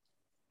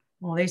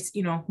 well, there's,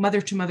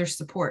 mother to mother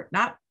support,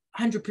 not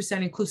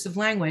 100% inclusive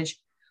language,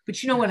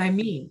 but you know what I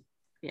mean.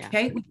 Yeah.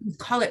 Okay. We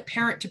call it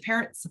parent to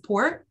parent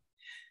support.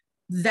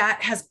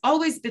 That has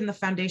always been the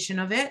foundation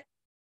of it.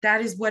 That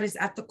is what is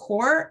at the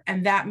core.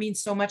 And that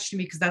means so much to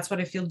me because that's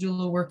what I feel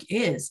doula work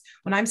is.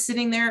 When I'm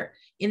sitting there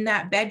in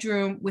that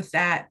bedroom with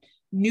that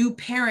new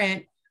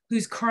parent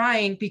who's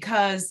crying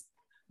because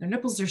their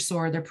nipples are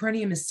sore, their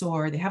perineum is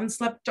sore, they haven't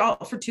slept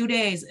for 2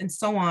 days, and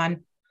so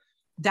on.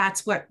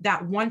 That's what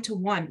that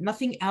one-to-one,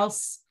 nothing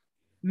else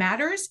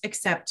matters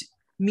except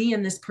me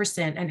and this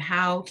person, and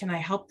how can I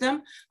help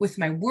them with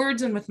my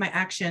words and with my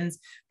actions.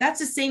 That's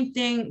the same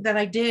thing that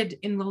I did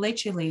in La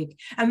Leche League.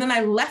 And then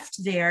I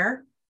left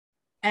there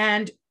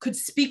and could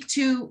speak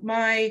to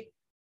my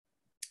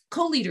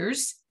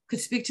co-leaders, could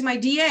speak to my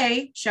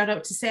DA, shout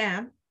out to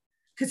Sam,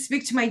 could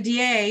speak to my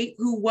DA,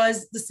 who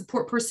was the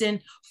support person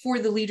for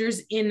the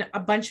leaders in a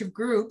bunch of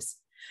groups.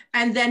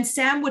 And then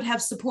Sam would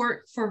have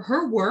support for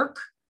her work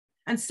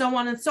and so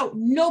on. And so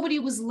nobody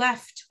was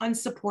left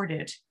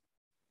unsupported.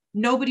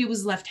 Nobody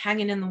was left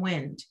hanging in the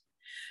wind.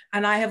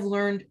 And I have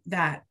learned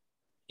that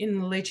in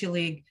the Leche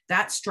League,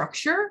 that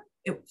structure,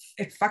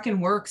 it fucking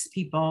works,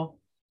 people.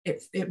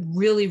 It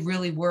really,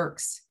 really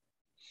works.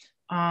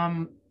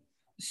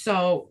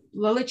 So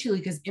Lilith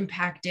League has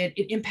impacted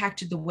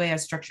the way I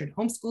structured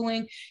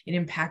homeschooling. It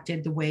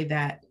impacted the way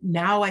that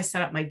now I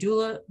set up my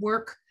doula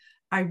work.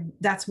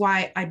 That's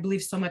why I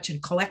believe so much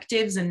in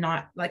collectives and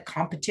not like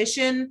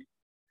competition.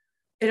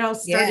 It all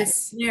started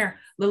there.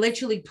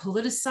 Lilith League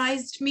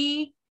politicized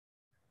me.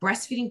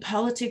 Breastfeeding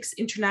politics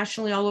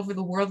internationally all over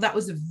the world. That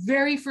was the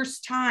very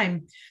first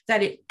time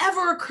that it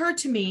ever occurred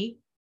to me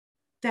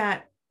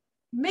that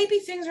maybe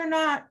things are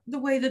not the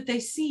way that they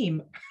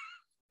seem.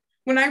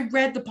 When I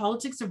read The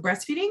Politics of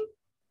Breastfeeding,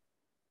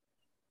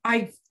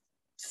 I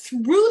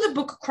threw the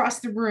book across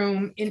the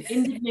room in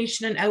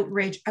indignation and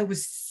outrage. I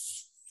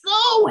was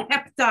so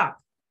hepped up.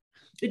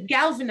 It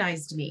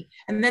galvanized me.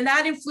 And then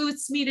that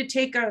influenced me to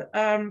take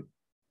a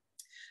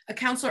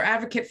counselor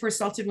advocate for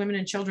assaulted women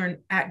and children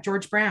at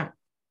George Brown,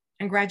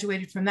 and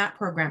graduated from that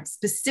program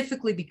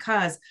specifically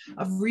because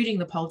of reading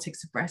The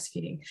Politics of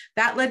Breastfeeding.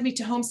 That led me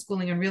to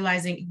homeschooling and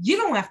realizing you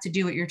don't have to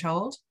do what you're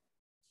told.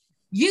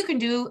 You can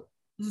do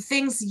the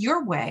things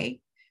your way.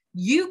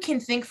 You can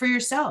think for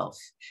yourself.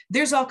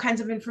 There's all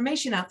kinds of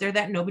information out there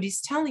that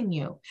nobody's telling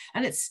you.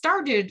 And it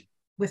started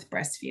with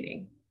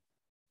breastfeeding.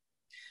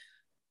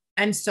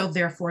 And so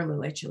therefore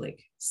Lilith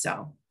League.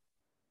 So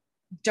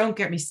don't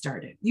get me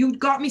started. You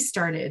got me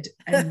started.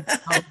 And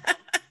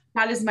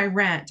that is my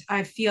rant.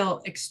 I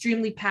feel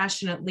extremely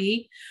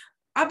passionately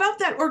about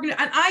that organ.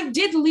 And I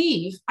did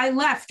leave. I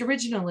left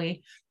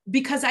originally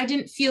because I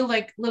didn't feel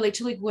like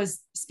Lilith League was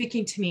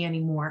speaking to me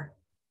anymore.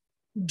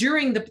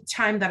 During the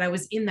time that I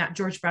was in that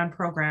George Brown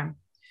program,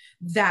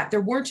 that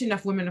there weren't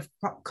enough women of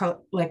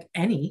like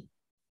any.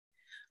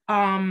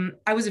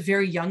 I was a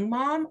very young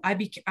mom.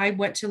 I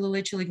went to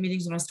Lilith League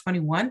meetings when I was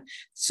 21.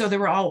 So they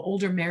were all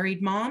older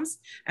married moms.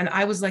 And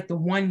I was like the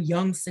one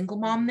young single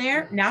mom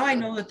there. Now I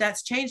know that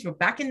that's changed, but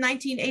back in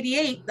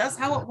 1988, that's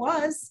how it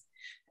was.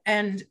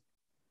 And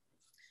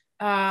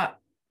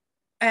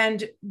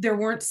there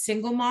weren't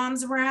single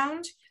moms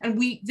around, and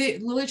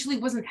Lilith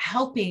League wasn't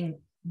helping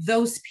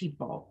those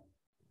people.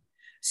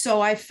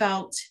 So I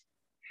felt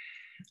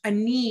a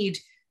need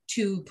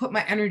to put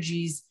my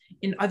energies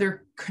in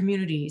other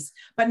communities,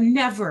 but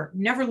never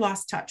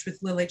lost touch with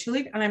Lilith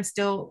League. And I'm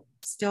still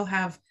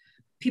have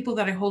people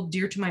that I hold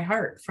dear to my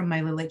heart from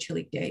my Lilith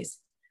League days,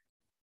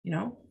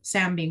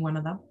 Sam being one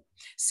of them.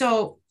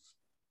 So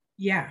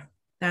yeah,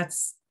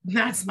 that's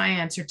my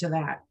answer to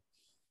that.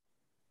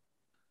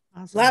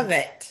 Awesome. Love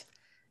it.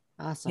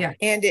 Awesome. Yeah.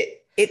 And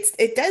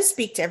it does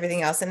speak to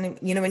everything else. And,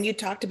 when you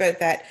talked about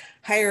that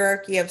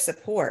hierarchy of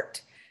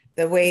support,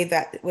 the way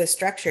that was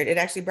structured, it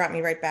actually brought me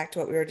right back to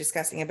what we were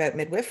discussing about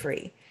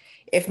midwifery.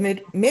 If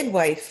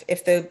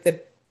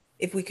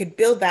if we could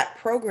build that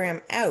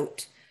program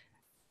out,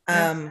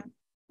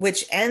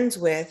 which ends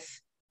with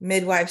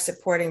midwives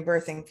supporting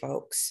birthing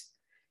folks,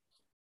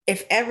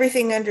 if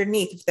everything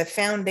underneath, if the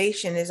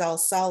foundation is all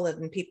solid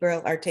and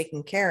people are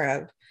taken care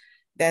of,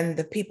 then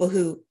the people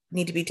who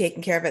need to be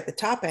taken care of at the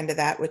top end of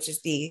that, which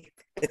is the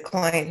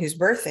client who's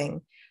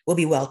birthing, will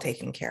be well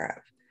taken care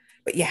of.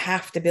 But you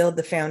have to build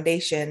the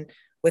foundation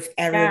with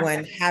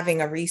everyone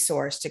having a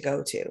resource to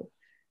go to,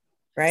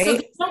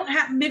 right? So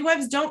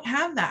midwives don't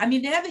have that. I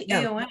mean, they have the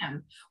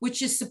AOM,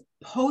 which is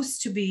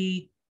supposed to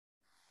be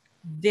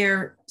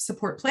their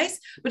support place,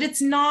 but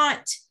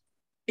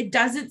it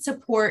doesn't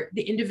support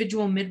the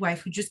individual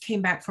midwife who just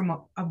came back from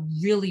a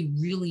really,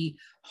 really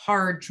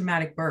hard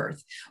traumatic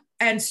birth.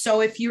 And so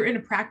if you're in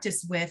a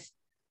practice with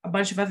a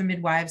bunch of other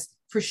midwives,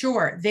 for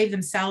sure, they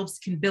themselves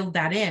can build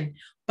that in.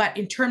 But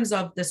in terms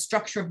of the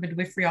structure of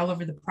midwifery all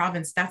over the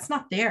province, that's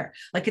not there.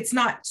 Like, it's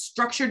not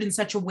structured in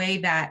such a way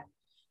that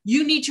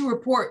you need to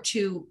report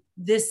to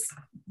the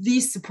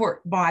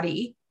support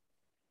body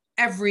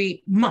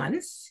every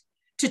month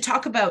to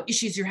talk about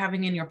issues you're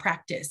having in your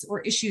practice,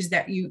 or issues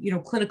that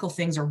clinical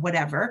things or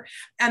whatever.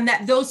 And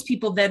that those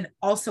people then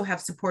also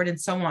have support and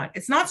so on.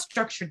 It's not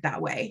structured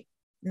that way.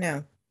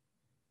 No.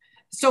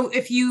 So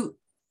if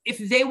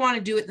they want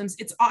to do it,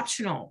 it's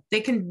optional.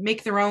 They can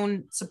make their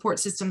own support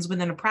systems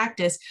within a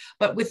practice,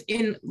 but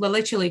within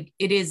Lilith League,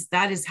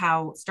 that is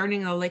how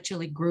starting a Lilith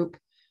League group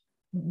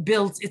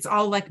builds. It's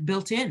all like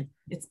built in.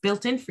 It's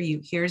built in for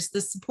you. Here's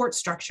the support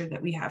structure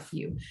that we have for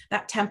you.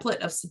 That template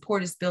of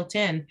support is built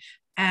in,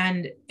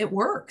 and it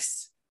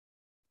works.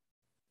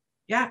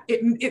 Yeah,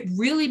 it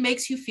really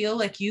makes you feel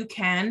like you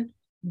can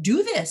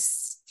do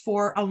this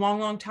for a long,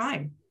 long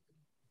time.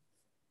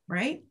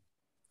 Right?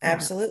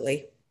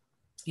 Absolutely.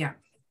 Yeah.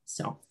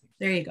 So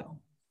there you go.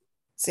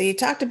 So you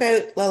talked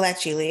about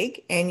Lilith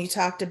League, and you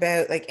talked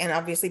about and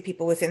obviously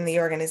people within the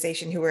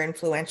organization who were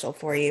influential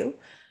for you.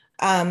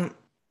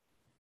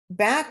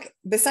 Back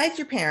besides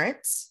your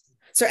parents.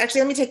 So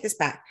actually, let me take this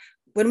back.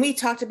 When we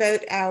talked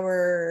about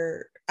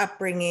our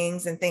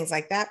upbringings and things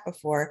like that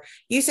before,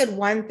 you said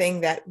one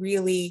thing that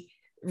really,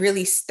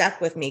 really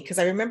stuck with me, because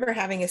I remember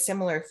having a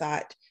similar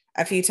thought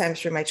a few times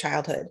through my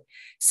childhood.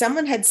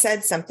 Someone had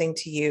said something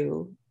to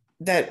you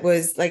that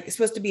was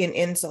supposed to be an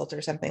insult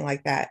or something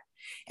like that.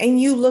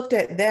 And you looked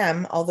at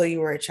them, although you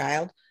were a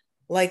child,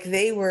 like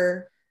they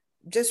were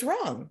just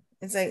wrong.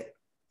 It's like,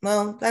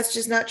 well, that's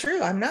just not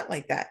true. I'm not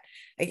like that.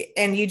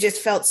 And you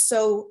just felt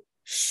so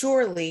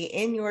surely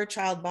in your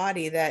child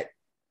body that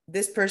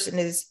this person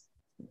is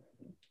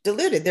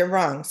deluded. They're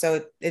wrong.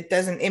 So it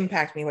doesn't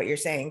impact me what you're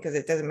saying because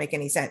it doesn't make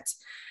any sense.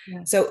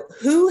 Yeah. So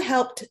who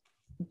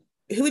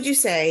would you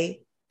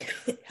say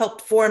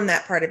helped form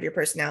that part of your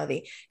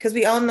personality? Because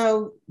we all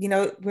know,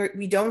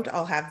 we don't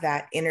all have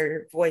that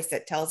inner voice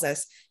that tells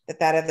us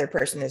that other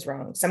person is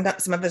wrong. Some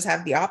of us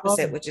have the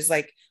opposite, which is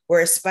like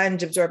we're a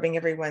sponge absorbing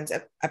everyone's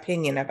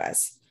opinion of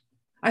us.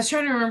 I was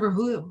trying to remember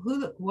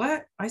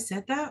what I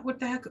said that. What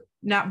the heck?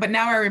 But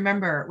now I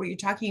remember what you're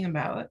talking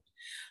about.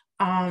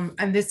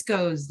 And this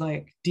goes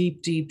like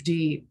deep.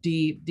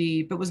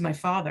 It was my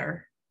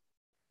father.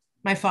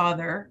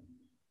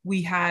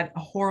 We had a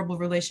horrible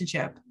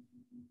relationship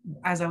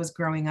as I was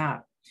growing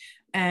up.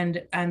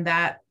 And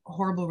that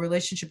horrible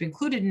relationship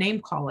included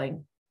name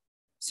calling.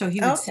 So he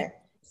would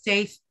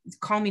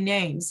call me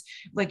names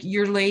like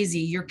you're lazy,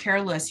 you're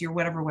careless, you're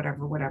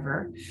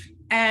whatever.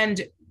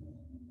 And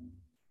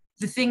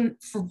the thing,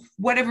 for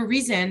whatever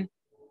reason,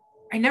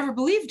 I never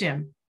believed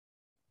him.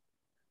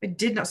 I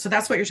did not. So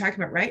that's what you're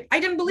talking about, right? I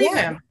didn't believe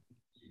him.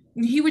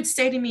 He would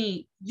say to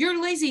me,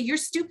 you're lazy, you're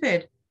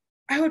stupid.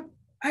 I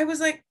was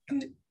like,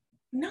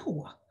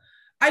 no.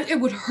 It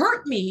would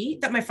hurt me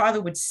that my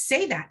father would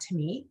say that to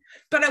me,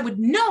 but I would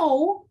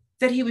know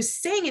that he was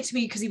saying it to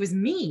me because he was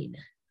mean.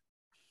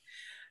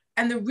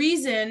 And the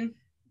reason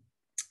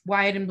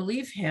why I didn't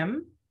believe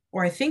him,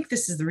 or I think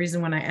this is the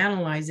reason when I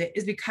analyze it,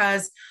 is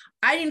because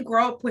I didn't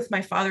grow up with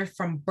my father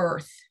from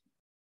birth.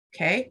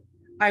 Okay.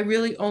 I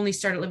really only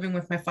started living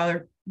with my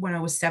father when I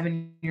was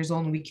 7 years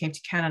old and we came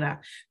to Canada,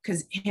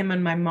 because him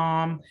and my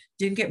mom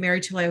didn't get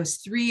married till I was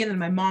 3. And then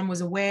my mom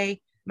was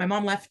away. My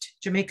mom left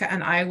Jamaica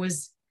and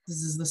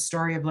this is the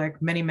story of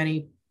like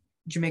many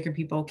Jamaican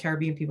people,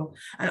 Caribbean people.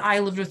 And I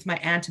lived with my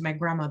aunt and my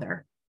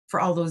grandmother for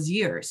all those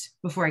years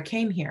before I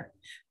came here.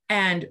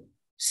 And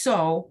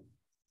so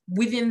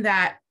within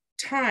that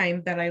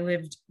time that I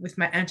lived with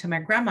my aunt and my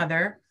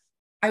grandmother,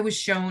 I was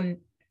shown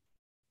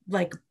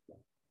like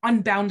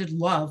unbounded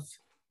love.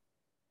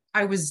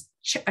 I was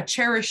a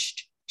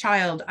cherished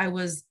child. I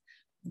was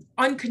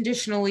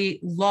unconditionally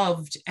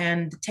loved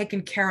and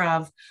taken care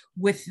of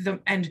with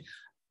them. And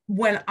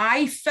when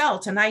I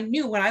felt, and I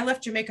knew when I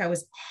left Jamaica, I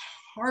was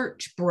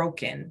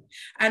heartbroken,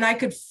 and I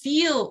could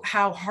feel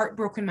how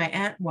heartbroken my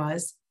aunt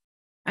was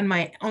and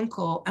my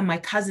uncle and my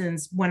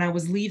cousins when I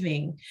was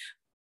leaving.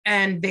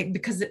 And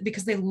because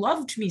they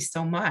loved me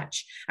so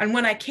much. And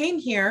when I came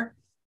here,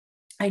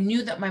 I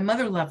knew that my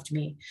mother loved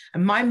me,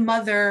 and my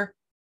mother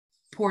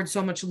poured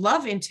so much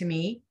love into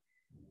me.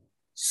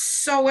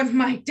 So when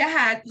my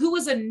dad, who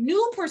was a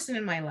new person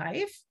in my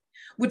life,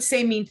 would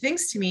say mean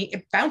things to me,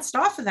 it bounced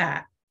off of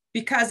that,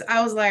 because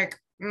I was like,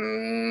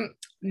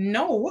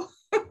 no,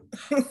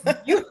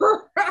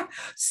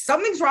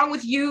 something's wrong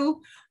with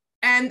you.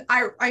 And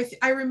I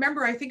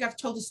remember, I think I've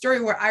told the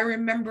story where I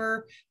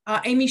remember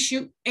Amy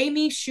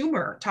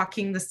Schumer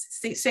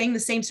saying the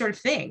same sort of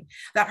thing,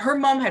 that her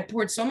mom had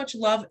poured so much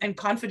love and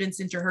confidence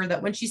into her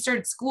that when she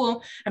started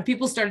school and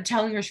people started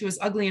telling her she was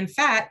ugly and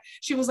fat,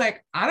 she was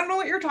like, I don't know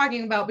what you're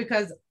talking about,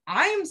 because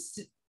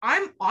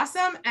I'm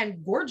awesome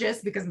and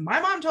gorgeous because my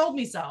mom told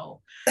me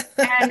so.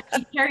 And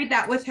she carried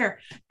that with her.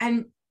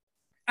 And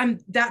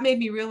that made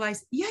me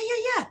realize,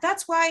 yeah.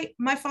 That's why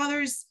my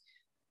father's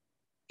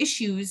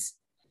issues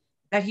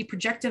that he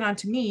projected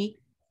onto me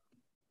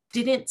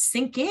didn't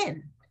sink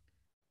in.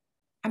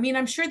 I mean,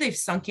 I'm sure they've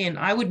sunk in.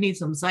 I would need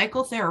some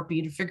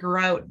psychotherapy to figure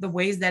out the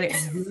ways that it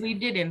really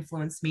did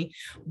influence me.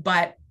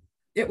 But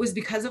it was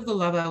because of the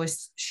love I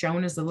was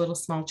shown as a little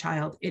small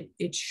child.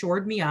 It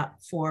shored me up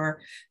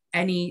for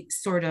any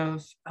sort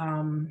of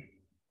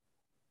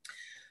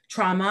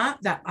trauma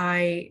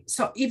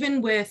so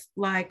even with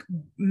like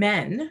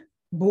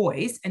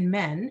boys and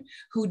men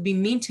who would be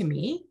mean to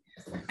me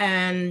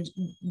and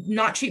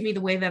not treat me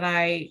the way that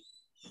I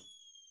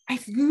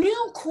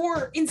knew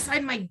core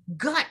inside my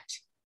gut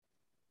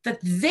that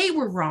they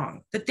were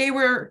wrong, that there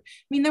were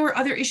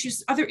other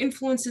issues, other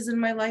influences in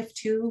my life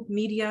too,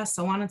 media,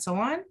 so on and so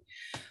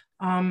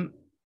on.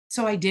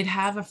 So I did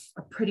have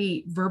a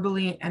pretty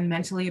verbally and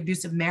mentally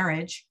abusive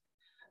marriage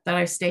that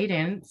I stayed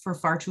in for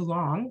far too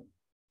long.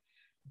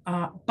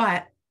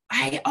 But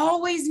I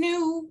always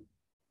knew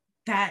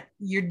that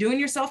you're doing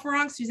yourself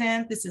wrong,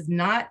 Suzanne. This is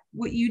not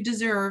what you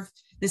deserve.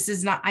 This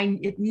is not,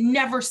 it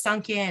never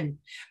sunk in.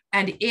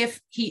 And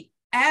if he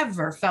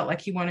ever felt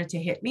like he wanted to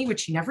hit me,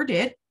 which he never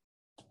did,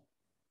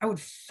 I would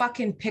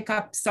fucking pick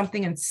up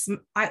something and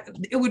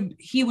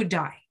he would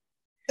die.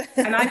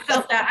 And I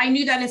felt that, I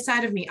knew that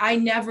inside of me. I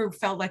never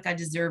felt like I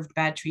deserved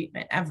bad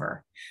treatment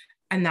ever.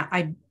 And that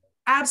I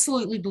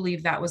absolutely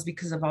believe that was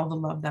because of all the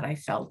love that I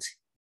felt.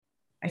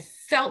 I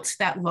felt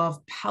that love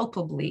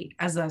palpably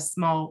as a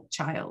small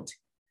child.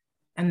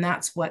 And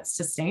that's what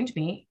sustained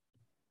me.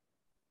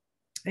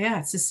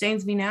 Yeah, it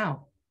sustains me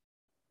now.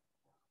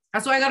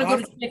 That's why I got to go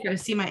to Jamaica to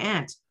see my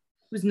aunt,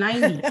 who's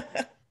 90.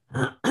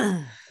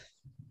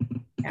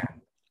 Yeah.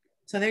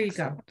 So there you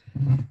go.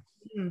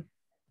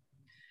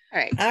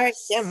 right. All right,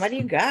 Jim, what do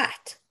you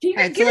got? Give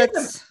All right, me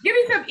so give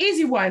me some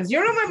easy ones.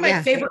 You don't know my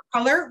Yeah. favorite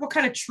color, what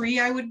kind of tree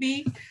I would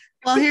be?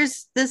 Well,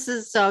 let's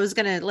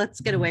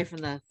get away from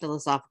the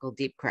philosophical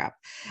deep crap.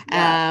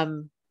 Yeah.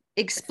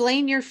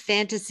 Explain your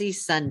fantasy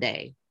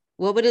Sunday.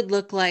 What would it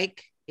look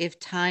like if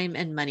time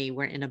and money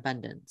were in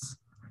abundance?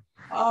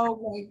 Oh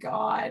my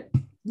God.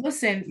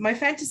 Listen, my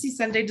fantasy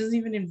Sunday doesn't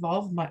even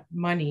involve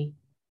money.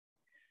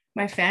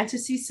 My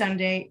fantasy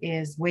Sunday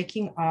is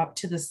waking up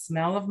to the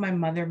smell of my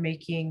mother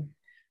making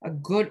a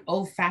good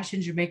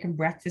old-fashioned Jamaican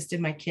breakfast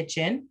in my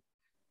kitchen.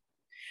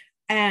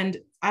 And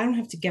I don't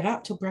have to get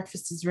up till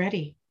breakfast is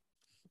ready.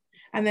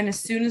 And then as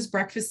soon as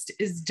breakfast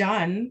is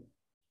done,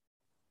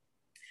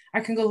 I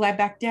can go lie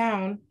back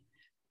down.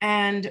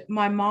 And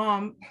my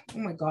mom, oh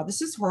my God,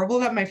 this is horrible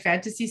that my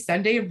fantasy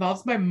Sunday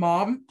involves my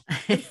mom.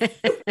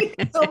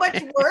 So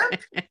much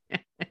work,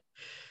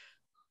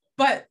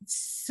 but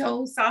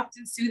so soft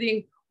and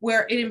soothing,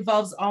 where it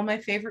involves all my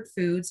favorite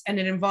foods, and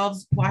it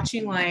involves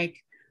watching like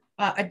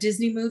a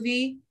Disney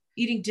movie,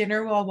 eating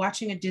dinner while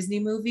watching a Disney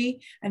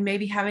movie, and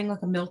maybe having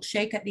like a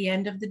milkshake at the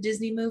end of the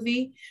Disney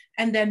movie.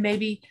 And then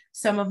maybe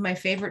some of my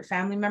favorite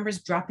family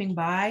members dropping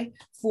by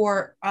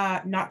for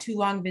not too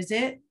long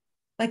visit.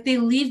 Like they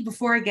leave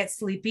before I get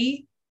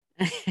sleepy.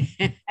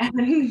 and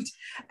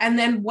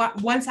then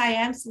once I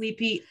am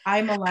sleepy,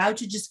 I'm allowed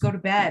to just go to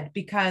bed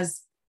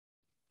because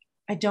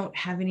I don't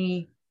have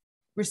any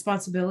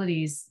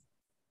responsibilities.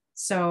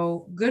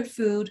 So good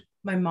food,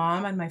 my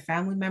mom and my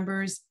family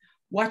members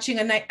watching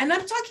a night. And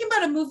I'm talking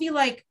about a movie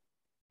like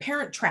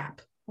Parent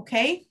Trap,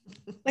 okay?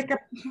 Like a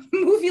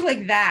movie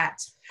like that.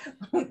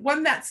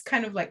 One that's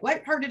kind of like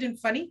lighthearted and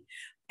funny.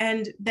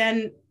 And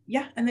then,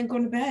 and then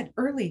going to bed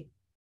early.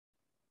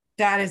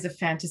 That is a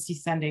fantasy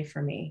Sunday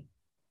for me.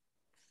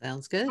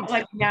 Sounds good. Not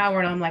like now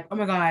where I'm like, oh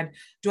my God,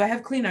 do I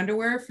have clean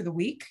underwear for the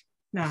week?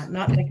 No,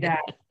 not like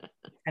that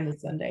kind of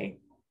Sunday.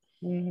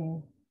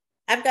 Mm-hmm.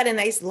 I've got a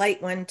nice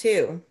light one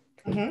too.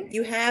 Mm-hmm.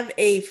 You have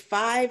a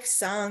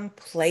 5-song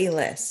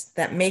playlist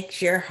that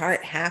makes your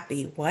heart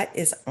happy. What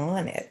is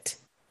on it?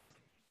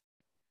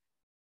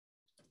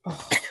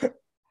 Oh,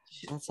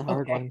 that's a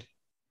hard one.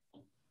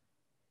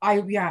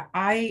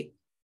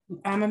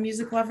 I'm a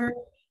music lover,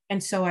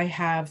 and so I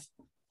have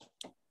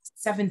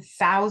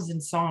 7,000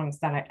 songs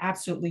that I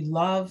absolutely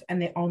love,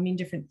 and they all mean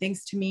different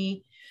things to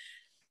me.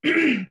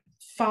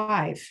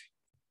 5.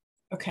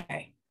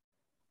 Okay.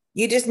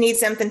 You just need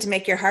something to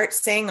make your heart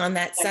sing on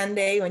that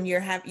Sunday when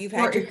you've had your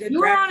good breakfast. You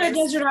were on a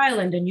desert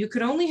island and you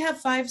could only have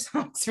 5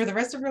 songs for the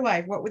rest of your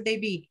life, what would they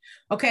be?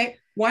 Okay.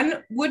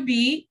 One would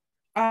be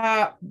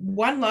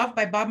One Love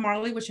by Bob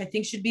Marley, which I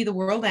think should be the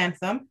world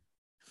anthem,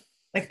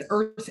 like the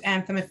Earth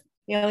anthem. If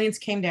aliens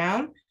came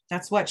down,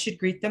 that's what should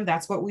greet them.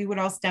 That's what we would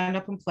all stand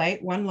up and play.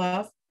 One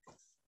Love.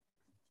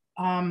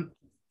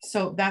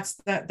 So that's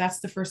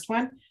the first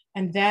one.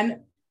 And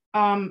then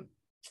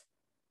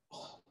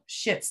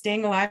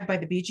Staying Alive by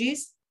the Bee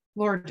Gees.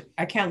 Lord,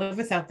 I can't live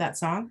without that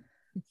song.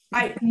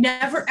 I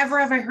never, ever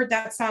have I heard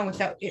that song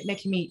without it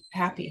making me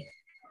happy.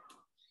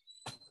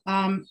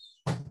 I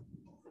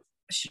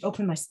should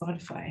open my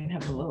Spotify and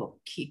have a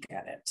little peek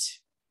at it.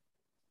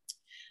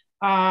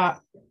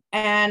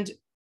 And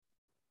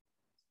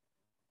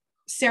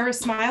Sarah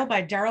Smile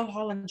by Daryl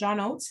Hall and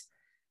John Oates.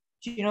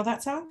 Do you know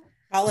that song?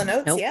 Hall and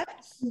Oates, Nope. Yeah.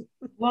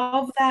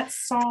 Love that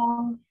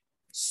song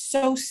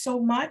so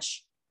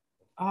much.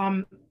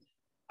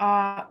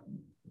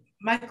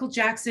 Michael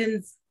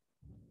Jackson's,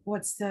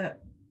 what's the,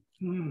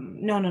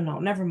 no,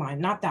 never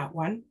mind. Not that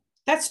one.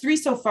 That's 3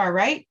 so far,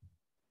 right?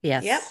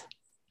 Yes. Yep.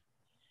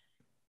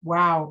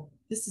 Wow.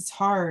 This is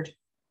hard.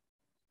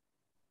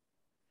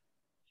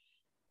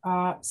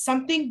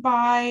 Something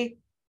by,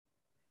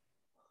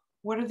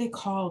 what are they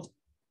called?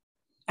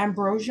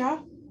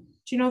 Ambrosia.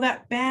 Do you know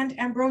that band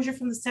Ambrosia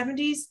from the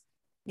 70s?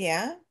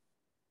 Yeah.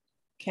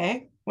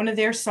 Okay. One of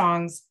their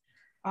songs,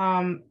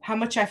 How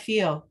Much I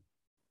Feel.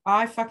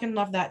 I fucking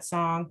love that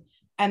song.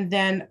 And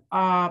then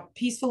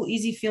Peaceful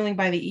Easy Feeling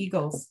by the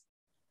Eagles.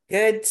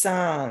 Good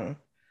song.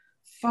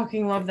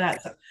 Fucking love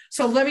that.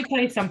 So let me tell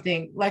you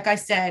something. Like I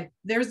said,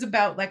 there's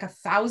about like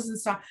 1,000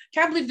 songs.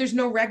 Can't believe there's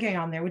no reggae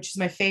on there, which is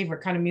my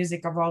favorite kind of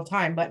music of all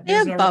time. But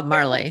there's no Bob reggae.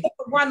 Marley.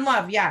 One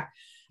Love, yeah.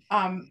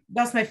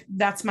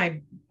 That's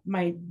my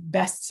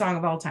best song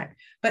of all time.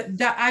 But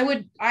that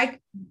I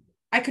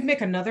could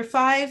make another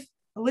 5,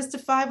 a list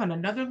of 5 on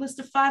another list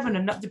of 5 on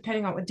another,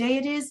 depending on what day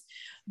it is.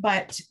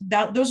 But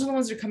those are the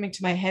ones that are coming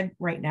to my head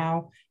right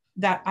now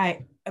that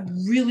I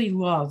really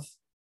love.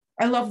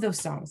 I love those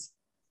songs.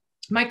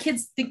 My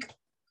kids think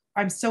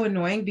I'm so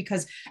annoying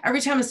because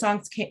every time a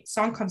song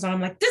comes on,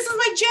 I'm like, this is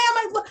my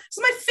jam. This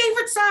is my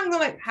favorite song. They're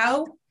like,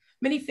 how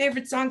many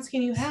favorite songs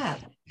can you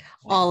have?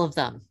 All of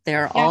them.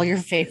 They're all your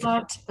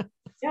favorite.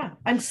 Yeah.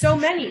 And so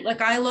many.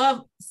 Like I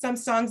love some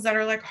songs that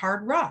are like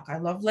hard rock. I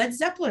love Led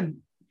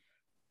Zeppelin,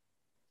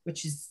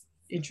 which is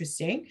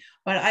interesting,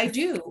 but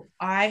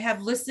I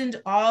have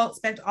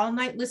spent all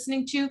night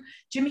listening to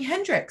Jimi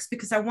Hendrix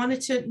because I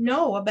wanted to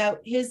know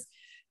about his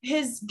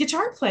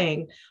guitar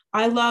playing.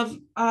 I love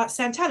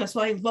Santana,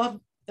 so I love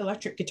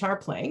electric guitar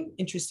playing,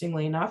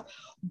 interestingly enough.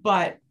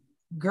 But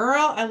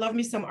girl, I love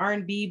me some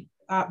R&B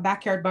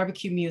backyard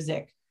barbecue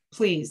music,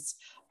 please.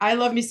 I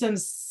love me some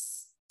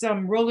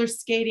roller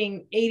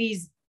skating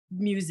 80s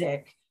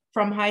music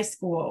from high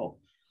school.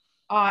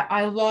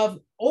 I love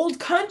old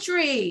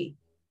country.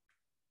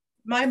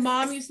 My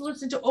mom used to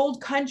listen to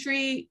old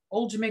country.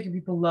 Old Jamaican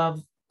people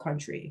love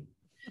country.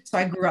 So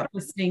I grew up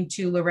listening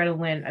to Loretta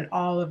Lynn and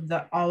all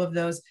of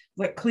those,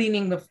 like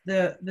cleaning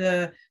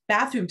the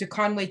bathroom to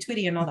Conway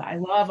Twitty and all that. I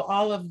love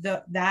all of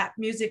that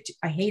music.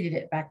 I hated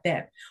it back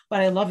then,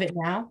 but I love it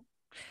now.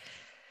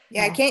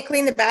 Yeah, I can't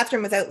clean the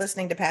bathroom without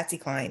listening to Patsy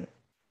Cline.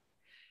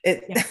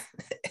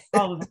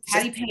 All of them.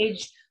 Patty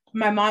Page.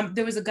 My mom,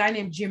 there was a guy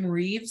named Jim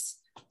Reeves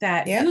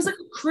that he was like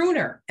a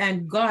crooner,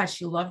 and gosh,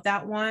 she loved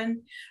that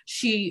one.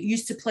 She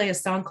used to play a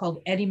song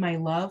called Eddie My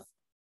Love.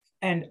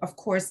 And of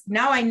course,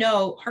 now I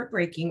know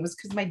heartbreaking was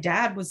because my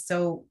dad was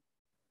so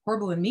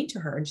horrible and mean to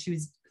her. And she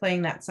was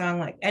playing that song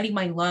like, Eddie,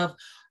 my love,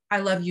 I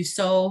love you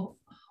so.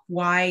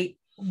 Why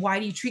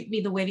do you treat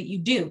me the way that you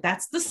do?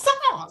 That's the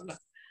song.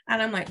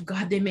 And I'm like,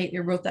 God, they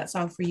wrote that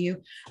song for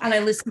you. And I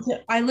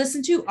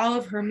listen to all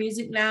of her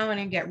music now, and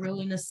I get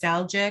really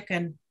nostalgic.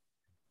 And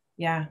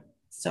yeah,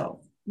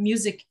 so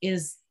music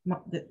is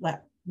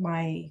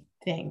my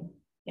thing.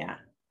 Yeah,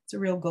 it's a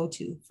real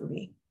go-to for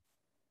me.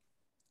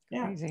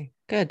 Yeah. Crazy.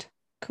 Good.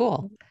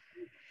 Cool.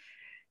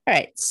 All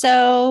right.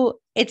 So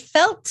it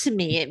felt to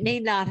me, it may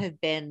not have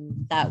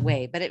been that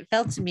way, but it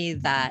felt to me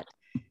that,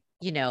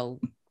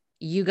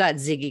 you got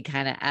Ziggy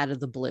kind of out of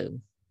the blue.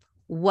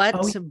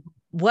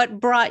 What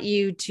brought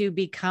you to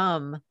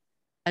become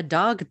a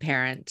dog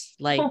parent,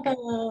 like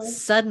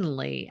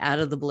suddenly out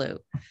of the blue?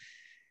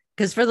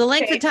 Because for the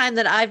length of time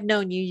that I've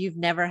known you, you've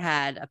never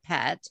had a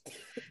pet.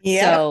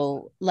 Yeah.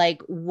 So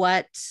like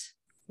what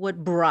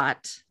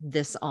brought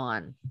this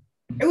on?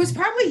 It was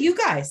probably you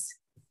guys.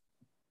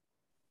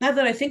 Now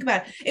that I think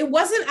about it, it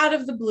wasn't out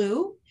of the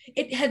blue.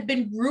 It had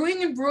been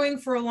brewing and brewing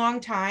for a long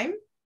time.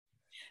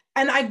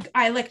 And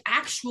I like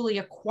actually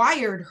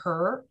acquired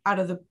her out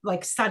of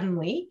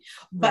suddenly,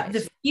 but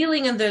the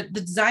feeling and the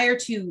desire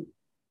to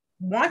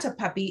want a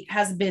puppy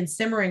has been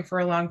simmering for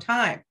a long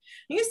time.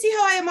 You see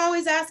how I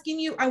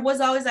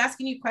was always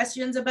asking you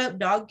questions about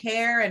dog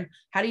care and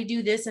how do you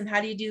do this and how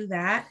do you do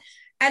that?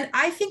 And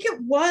I think it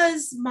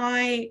was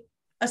my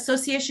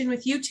association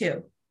with you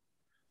two,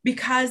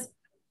 because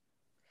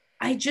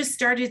I just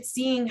started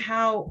seeing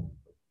how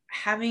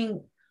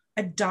having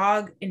a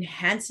dog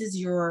enhances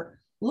your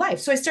life.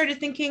 So I started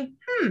thinking,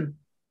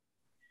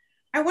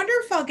 I wonder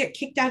if I'll get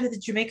kicked out of the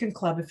Jamaican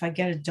club if I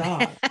get a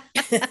dog.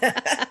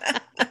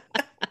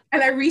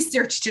 And I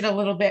researched it a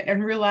little bit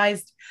and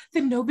realized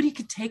that nobody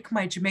could take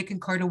my Jamaican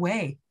card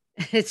away.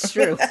 It's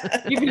true.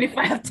 Even if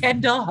I have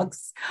 10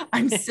 dogs,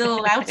 I'm still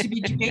allowed to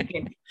be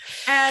Jamaican.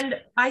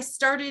 And I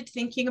started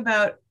thinking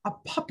about a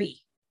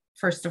puppy,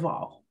 first of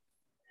all,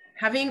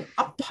 having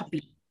a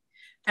puppy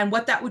and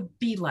what that would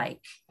be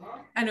like.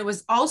 And it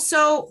was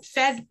also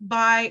fed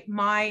by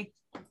my,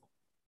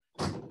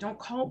 don't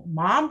call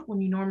mom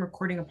when you know I'm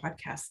recording a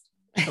podcast.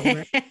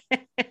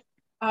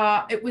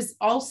 It was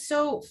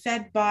also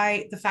fed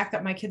by the fact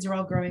that my kids are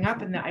all growing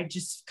up and that I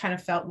just kind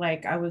of felt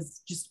like I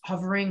was just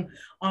hovering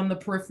on the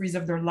peripheries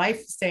of their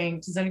life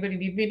saying, does anybody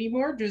need me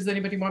anymore? Does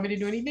anybody want me to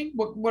do anything?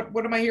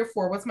 What am I here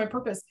for? What's my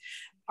purpose?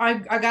 I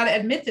got to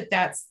admit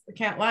I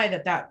can't lie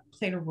that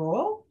played a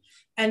role.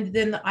 And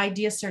then the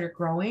idea started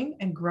growing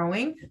and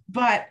growing,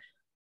 but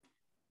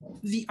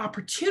the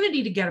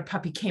opportunity to get a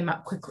puppy came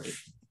up quickly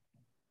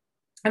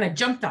and I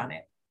jumped on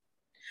it.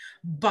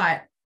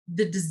 But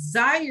the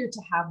desire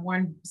to have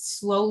one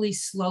slowly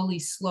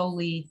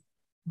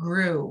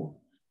grew.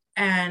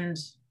 And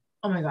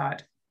oh my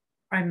God,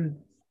 I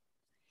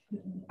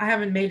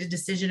haven't made a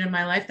decision in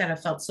my life that I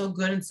felt so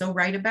good and so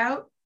right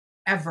about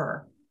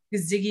ever,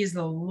 because Ziggy is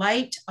the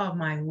light of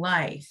my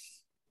life.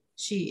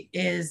 She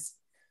is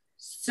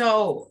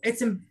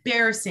it's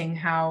embarrassing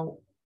how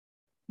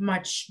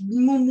much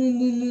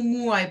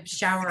I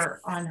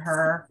shower on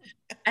her.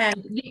 And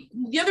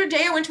the other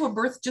day I went to a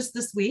birth just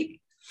this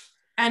week.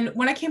 And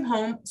when I came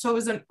home, so it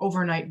was an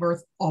overnight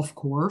birth, of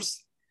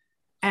course.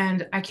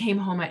 And I came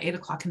home at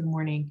 8:00 in the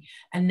morning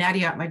and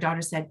Nadia, my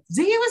daughter, said,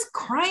 Ziggy was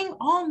crying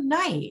all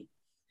night.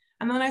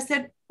 And then I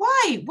said,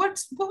 why? What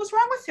was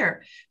wrong with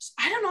her?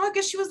 I don't know. I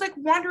guess she was like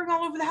wandering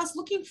all over the house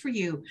looking for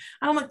you.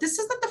 And I'm like, this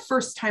isn't the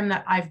first time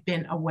that I've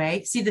been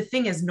away. See, the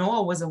thing is,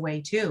 Noah was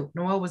away too.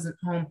 Noah wasn't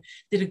home,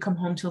 didn't come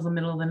home till the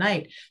middle of the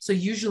night. So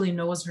usually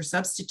Noah's her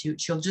substitute.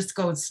 She'll just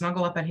go and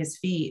snuggle up at his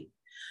feet.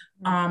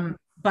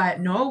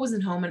 But Noah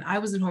wasn't home and I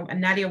wasn't home, and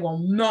Nadia will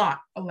not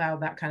allow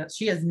that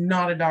she is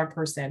not a dog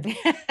person.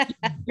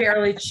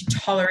 She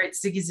tolerates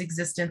Ziggy's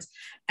existence.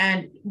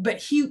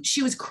 But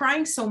she was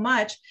crying so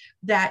much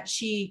that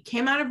she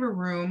came out of her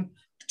room,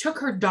 took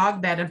her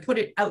dog bed and put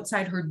it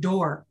outside her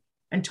door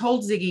and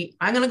told Ziggy,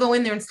 I'm going to go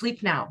in there and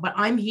sleep now, but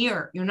I'm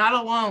here. You're not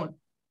alone.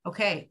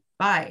 Okay,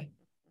 bye.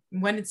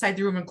 And went inside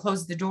the room and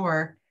closed the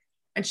door.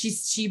 And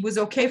she was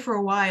okay for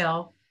a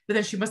while. but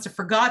then she must have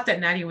forgot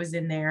that Nadia was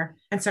in there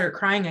and started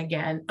crying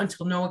again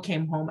until Noah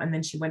came home. And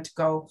then she went to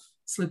go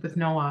sleep with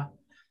Noah.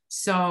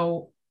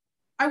 So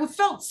I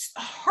felt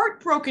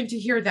heartbroken to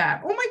hear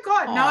that. Oh my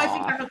God. Aww. Now I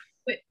think I have to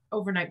quit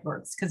overnight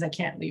births because I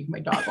can't leave my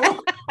dog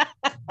alone.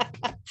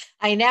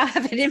 I now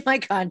have it in my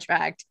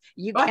contract.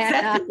 You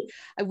cannot,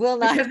 I will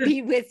not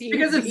be with you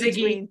because of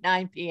between Ziggy.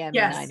 9 p.m.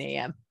 and 9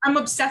 a.m. I'm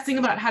obsessing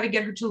about how to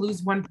get her to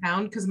lose 1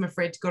 pound because I'm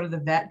afraid to go to the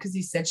vet because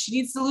he said she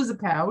needs to lose 1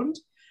 pound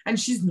and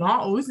she's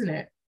not losing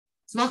it.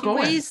 It's not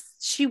going.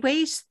 She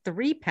weighs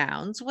 3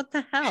 pounds. What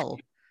the hell?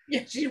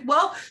 Yeah, she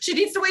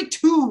needs to weigh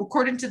 2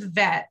 according to the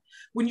vet.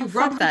 When you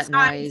rub that sides,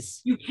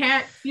 noise, you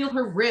can't feel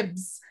her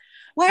ribs.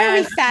 Why are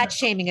we fat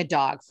shaming a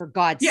dog, for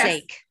God's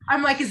sake?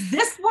 I'm like, is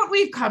this what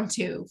we've come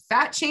to?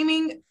 Fat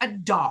shaming a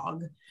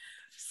dog.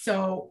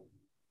 So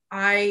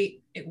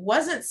it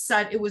wasn't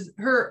sudden. It was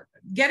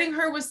getting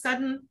her was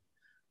sudden.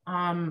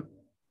 But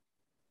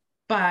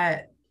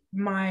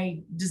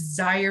my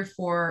desire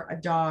for a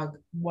dog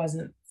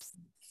wasn't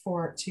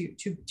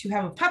to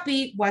have a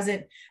puppy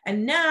wasn't.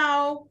 And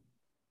now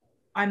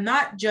I'm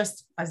not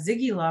just a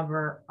Ziggy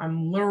lover.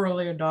 I'm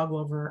literally a dog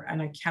lover and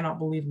I cannot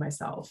believe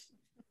myself.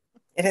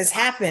 It has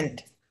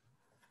happened.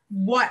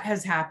 What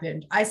has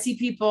happened? I see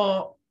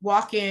people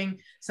walking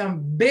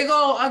some big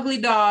old ugly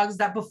dogs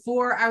that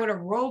before I would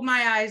have rolled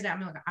my eyes at.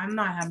 I'm like, I'm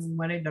not having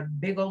one of the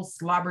big old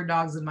slobber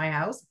dogs in my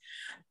house.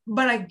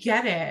 But I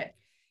get it.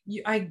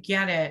 I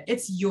get it.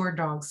 It's your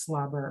dog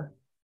slobber.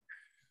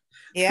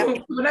 Yeah.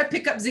 So when I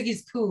pick up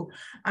Ziggy's poo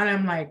and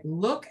I'm like,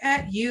 look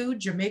at you,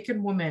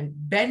 Jamaican woman,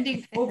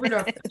 bending over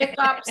to pick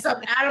up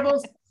some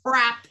animal's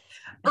crap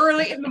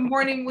early in the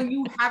morning when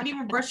you haven't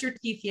even brushed your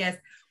teeth yet.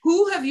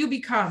 Who have you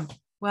become?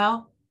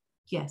 Well,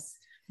 yes,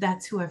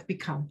 that's who I've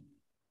become.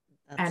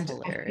 That's and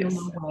hilarious. I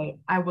feel no way.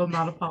 I will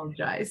not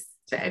apologize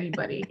to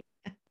anybody.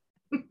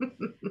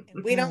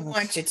 We don't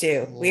want you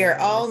to. We are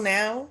all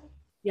now.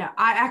 Yeah,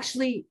 I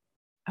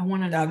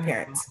want another dog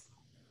parents. Dog.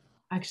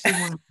 I actually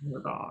want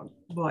another dog,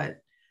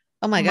 but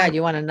oh my God,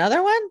 you want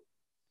another one?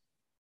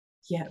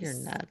 Yes. You're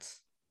nuts.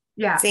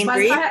 Yeah. Same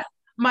breed?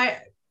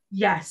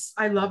 Yes,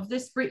 I love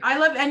this breed. I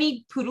love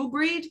any poodle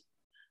breed.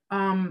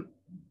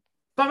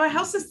 But my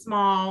house is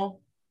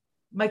small.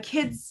 My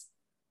kids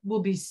will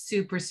be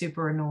super,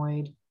 super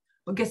annoyed.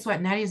 But guess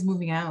what? Nadia's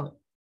moving out.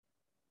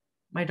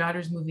 My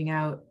daughter's moving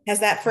out. Has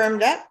that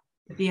firmed up?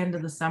 At the end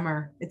of the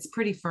summer. It's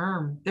pretty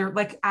firm. They're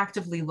like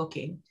actively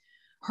looking.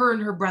 Her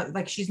and her brother,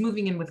 like she's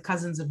moving in with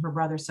cousins and her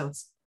brother, so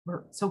it's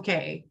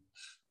okay.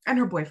 And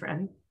her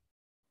boyfriend.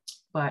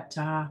 But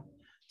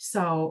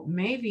so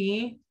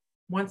maybe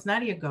once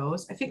Nadia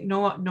goes, I think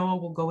Noah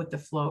will go with the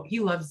flow. He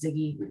loves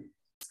Ziggy.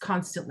 He's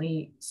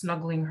constantly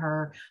snuggling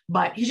her,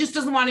 but he just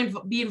doesn't want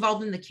to be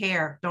involved in the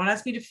care. Don't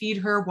ask me to feed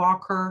her,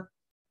 walk her,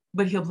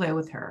 but he'll play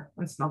with her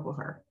and snuggle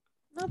her.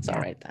 That's all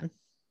right then.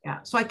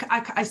 Yeah. So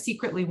I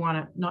secretly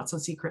not so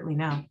secretly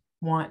now,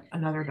 want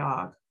another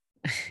dog.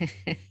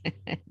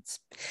 it's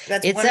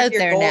out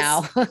there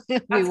now.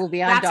 We will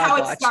be on dog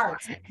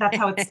watch. That's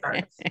how it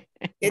starts.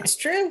 It's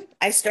true.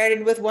 I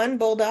started with 1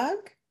 bulldog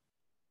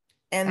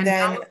and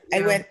then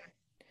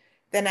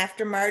then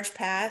after Marge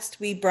passed,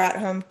 we brought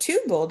home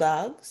 2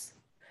 bulldogs.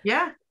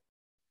 Yeah.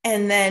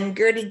 And then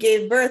Gertie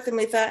gave birth and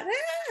we thought,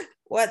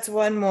 what's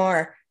 1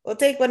 more? We'll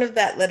take one of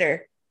that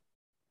litter.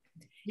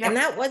 Yep. And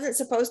that wasn't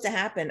supposed to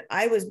happen.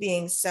 I was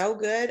being so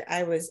good.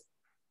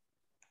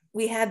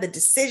 We had the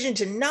decision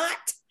to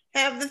not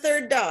have the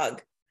 3rd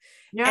dog.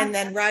 Yeah. And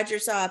then Roger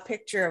saw a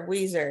picture of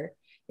Weezer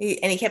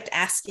and he kept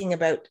asking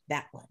about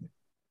that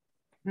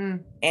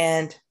one.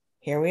 And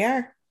here we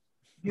are.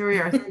 3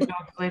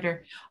 dogs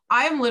later.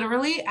 I am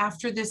literally,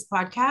 after this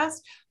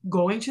podcast,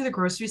 going to the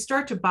grocery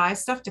store to buy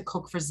stuff to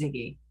cook for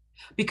Ziggy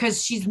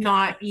because she's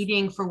not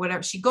eating for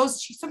whatever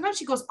sometimes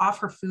she goes off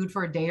her food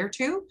for a day or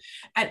 2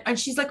 and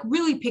she's like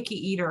really picky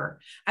eater.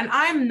 And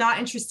I'm not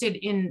interested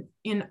in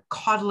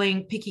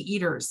coddling picky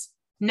eaters,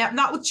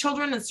 not with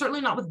children and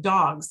certainly not with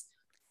dogs.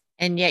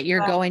 And yet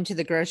you're going to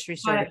the grocery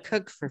store to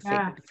cook for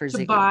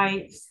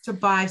Ziggy. To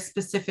buy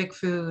specific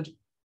food.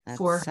 That's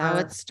for her. How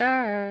it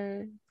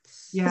starts.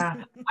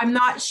 Yeah. I'm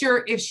not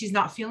sure if she's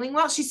not feeling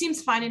well. She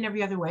seems fine in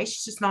every other way.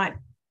 She's just not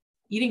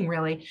eating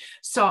really.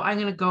 So I'm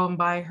going to go and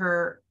buy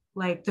her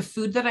like the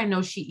food that I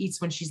know she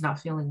eats when she's not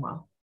feeling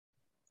well.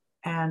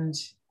 And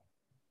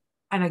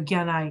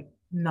again, I'm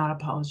not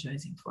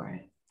apologizing for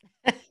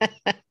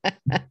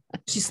it.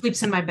 She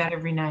sleeps in my bed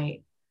every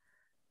night.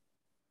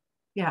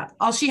 Yeah.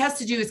 All she has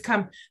to do is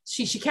come.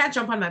 She can't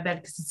jump on my bed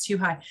because it's too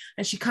high.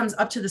 And she comes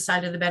up to the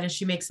side of the bed and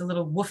she makes a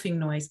little woofing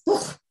noise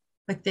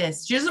like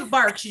this. She doesn't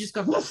bark. She just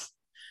goes woof.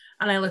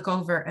 And I look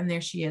over and there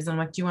she is. I'm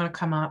like, do you want to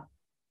come up?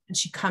 And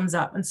she comes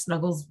up and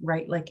snuggles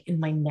right like in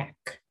my neck.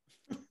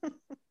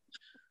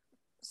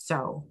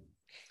 So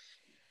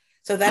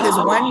that is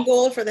 1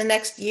 goal for the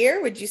next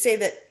year. Would you say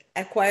that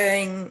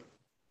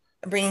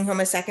bringing home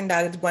a 2nd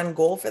dog is 1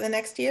 goal for the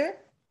next year?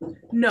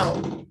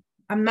 No,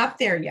 I'm not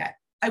there yet.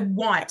 I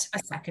want a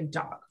 2nd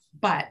dog,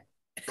 but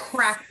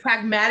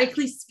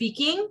pragmatically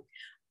speaking,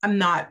 I'm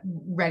not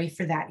ready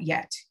for that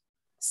yet.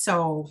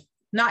 So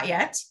not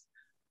yet.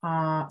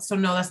 So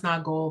no, that's not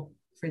a goal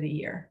for the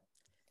year.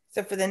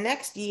 So for the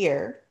next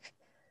year,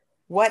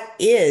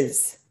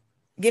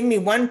 give me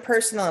one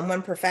personal and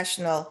one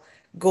professional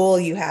goal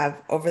you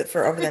have over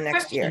the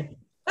next year.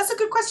 That's a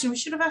good question. We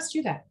should have asked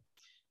you that.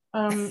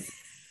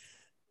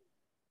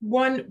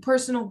 One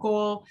personal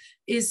goal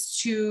is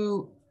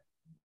to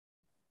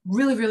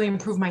really, really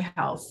improve my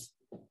health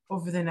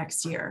over the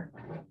next year.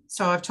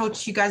 So I've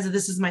told you guys that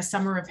this is my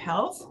summer of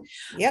health.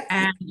 Yep.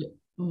 And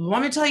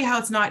let me tell you how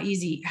it's not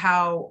easy,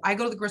 how I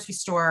go to the grocery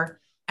store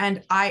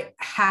and I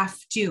have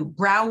to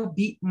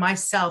browbeat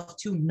myself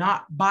to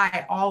not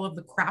buy all of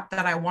the crap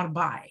that I want to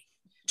buy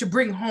to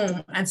bring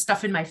home and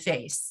stuff in my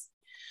face.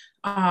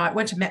 I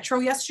went to Metro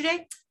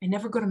yesterday. I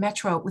never go to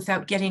Metro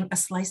without getting a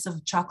slice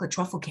of chocolate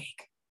truffle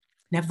cake.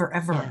 Never,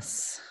 ever.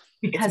 Yes.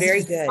 Because it's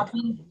very good.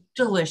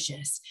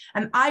 Delicious.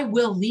 And I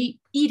will eat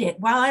it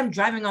while I'm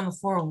driving on the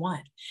 401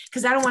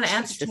 because I don't want to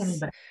answer to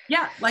anybody.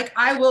 Yeah, like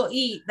I will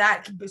eat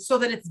that so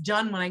that it's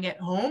done when I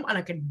get home and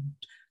I can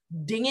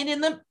ding it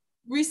in the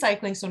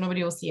recycling so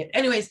nobody will see it.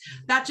 Anyways,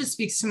 that just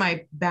speaks to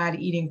my bad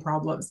eating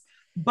problems.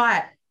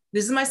 But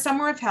this is my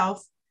summer of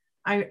health.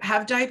 I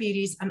have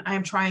diabetes and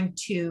I'm trying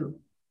to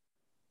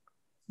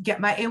get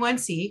my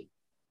A1C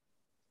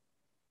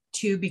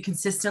to be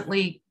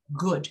consistently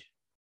good.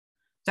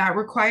 That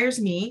requires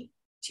me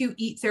to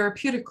eat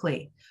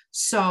therapeutically.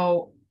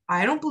 So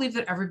I don't believe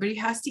that everybody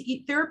has to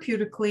eat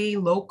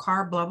therapeutically, low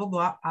carb, blah, blah,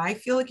 blah. I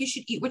feel like you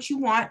should eat what you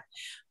want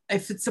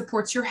if it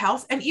supports your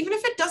health. And even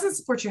if it doesn't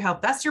support your health,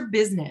 that's your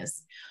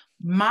business.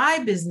 My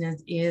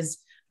business is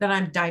that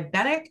I'm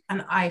diabetic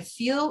and I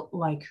feel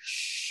like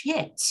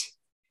shit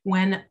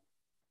when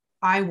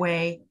I've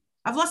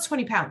lost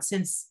 20 pounds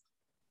since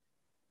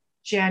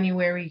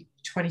January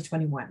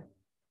 2021.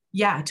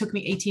 Yeah, it took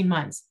me 18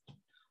 months,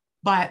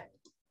 but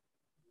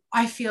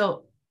I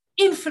feel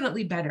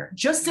infinitely better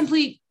just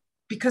simply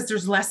because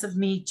there's less of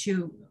me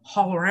to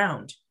haul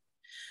around.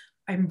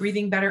 I'm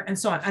breathing better and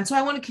so on. And so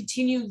I want to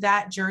continue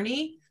that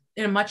journey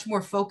in a much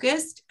more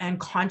focused and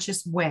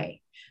conscious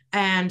way.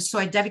 And so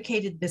I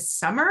dedicated this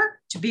summer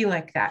to be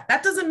like that.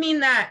 That doesn't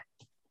mean that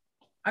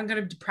I'm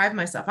going to deprive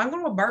myself. I'm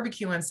going to a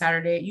barbecue on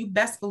Saturday. You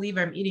best believe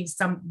I'm eating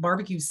some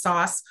barbecue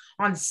sauce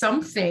on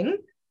something,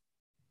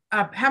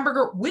 a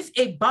hamburger with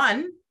a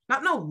bun,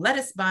 not no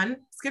lettuce bun.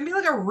 It's going to be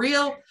like a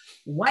real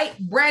white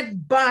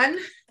bread bun.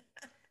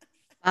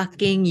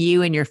 Fucking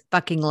you and your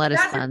fucking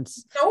lettuce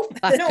buns.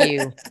 Fuck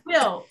you.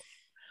 Will.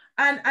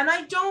 And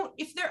I don't,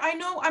 I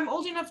know I'm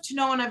old enough to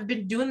know, and I've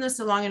been doing this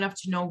long enough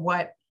to know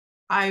what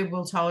I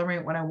will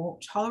tolerate, what I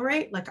won't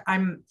tolerate. Like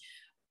I'm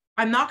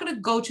not going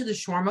to go to the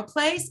shawarma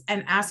place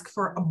and ask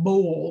for a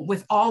bowl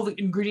with all the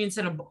ingredients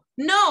in a bowl.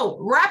 No,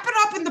 wrap it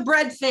up in the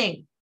bread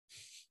thing.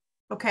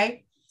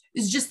 Okay.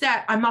 It's just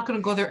that I'm not going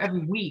to go there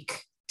every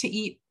week to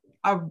eat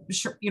a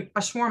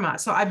shawarma.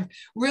 So I've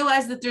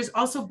realized that there's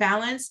also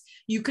balance.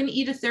 You can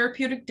eat a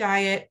therapeutic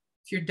diet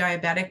if you're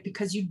diabetic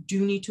because you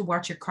do need to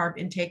watch your carb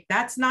intake.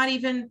 That's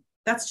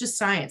just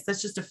science.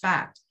 That's just a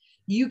fact.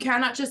 You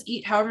cannot just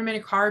eat however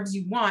many carbs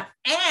you want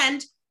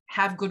and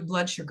have good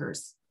blood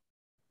sugars.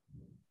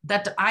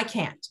 That I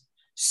can't.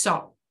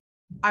 So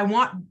I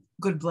want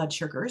good blood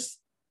sugars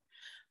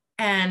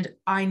and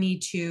I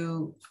need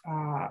to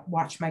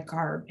watch my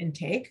carb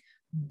intake.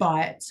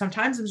 But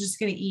sometimes I'm just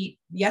going to eat.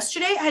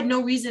 Yesterday, I had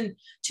no reason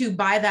to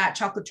buy that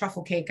chocolate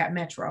truffle cake at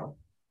Metro,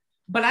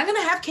 but I'm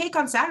going to have cake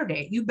on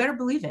Saturday. You better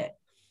believe it.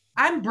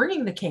 I'm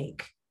bringing the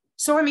cake.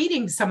 So I'm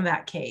eating some of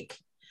that cake.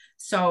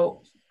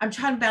 So I'm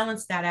trying to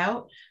balance that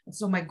out. And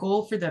so my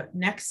goal for the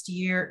next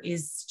year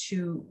is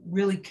to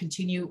really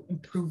continue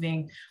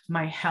improving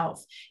my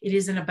health. It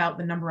isn't about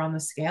the number on the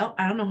scale.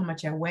 I don't know how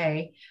much I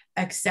weigh,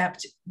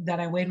 except that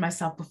I weighed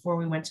myself before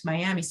we went to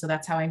Miami. So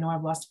that's how I know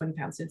I've lost 20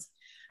 pounds since.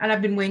 And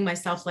I've been weighing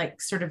myself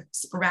like sort of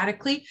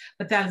sporadically,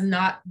 but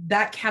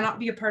that cannot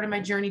be a part of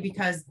my journey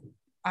because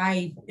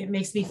it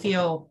makes me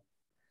feel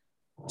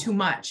too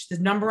much. The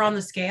number on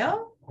the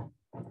scale,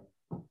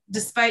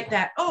 despite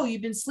that, oh,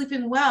 you've been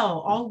sleeping well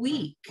all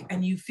week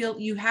and you feel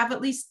you have at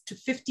least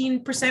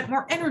 15%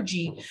 more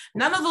energy.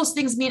 None of those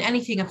things mean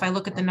anything if I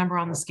look at the number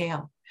on the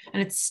scale,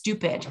 and it's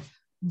stupid,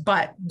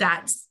 but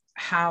that's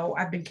how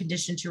I've been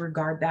conditioned to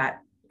regard that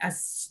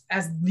as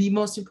the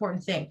most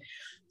important thing.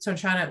 So I'm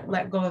trying to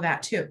let go of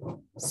that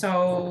too.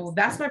 So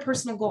that's my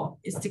personal goal,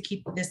 is to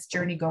keep this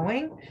journey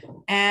going.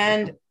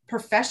 And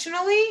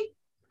professionally,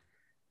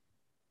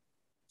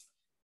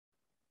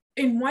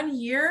 in 1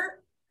 year,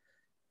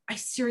 I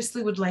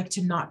seriously would like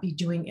to not be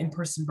doing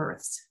in-person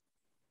births.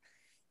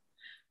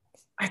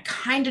 I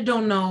kind of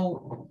don't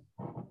know.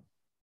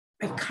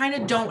 I kind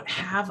of don't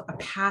have a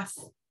path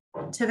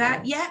to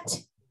that yet.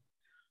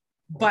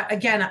 But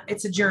again,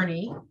 it's a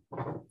journey.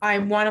 I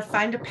want to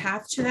find a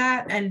path to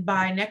that. And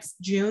by next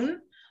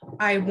June,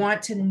 I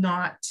want to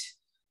not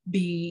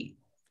be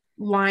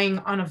lying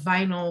on a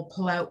vinyl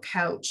pull-out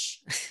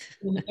couch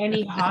in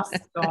any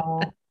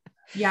hospital.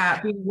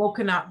 Yeah, being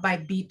woken up by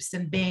beeps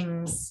and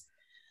bings,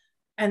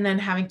 and then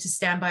having to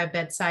stand by a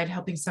bedside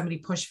helping somebody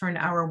push for an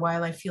hour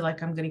while I feel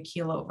like I'm going to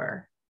keel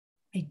over.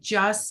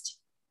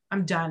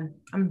 I'm done.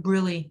 I'm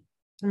really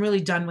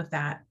done with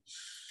that.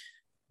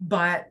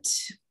 But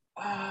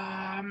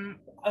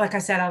like I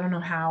said, I don't know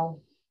how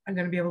I'm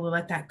going to be able to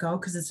let that go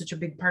because it's such a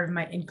big part of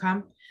my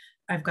income.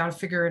 I've got to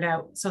figure it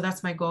out. So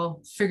that's my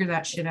goal. Figure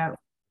that shit out.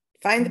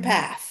 Find the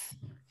path.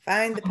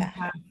 Find the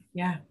path.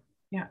 Yeah.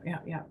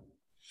 Well,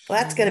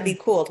 that's going to be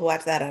cool to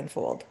watch that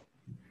unfold.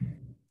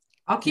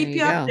 I'll keep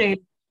you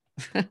updated.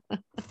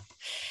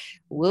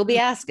 We'll be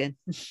asking.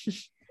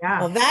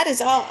 Yeah. Well, that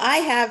is all I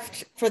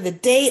have for the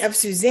day of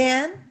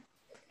Suzanne.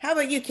 How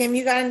about you, Kim?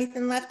 You got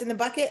anything left in the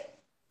bucket?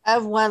 I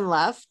have one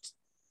left.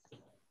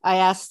 I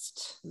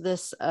asked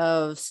this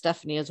of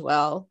Stephanie as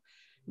well.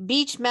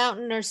 Beach,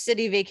 mountain, or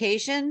city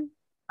vacation?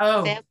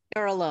 Oh, family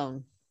or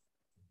alone?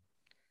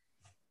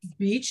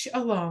 Beach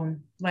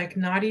alone. Like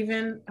not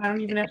even, I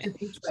don't even have to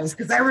think twice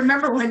because I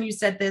remember when you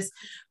said this.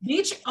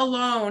 Beach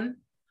alone.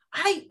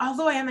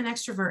 Although I am an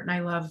extrovert and I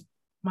love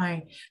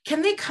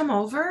can they come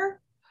over?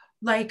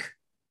 Like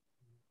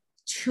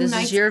This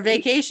is your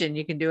vacation.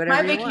 You can do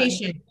whatever you want. My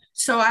vacation.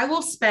 So I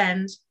will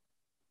spend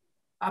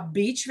a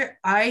beach.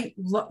 I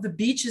love the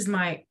beach is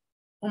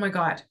oh my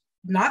God,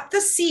 not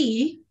the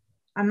sea.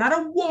 I'm not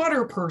a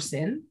water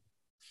person.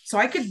 So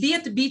I could be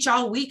at the beach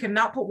all week and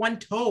not put one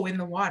toe in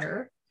the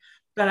water,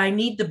 but I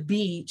need the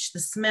beach, the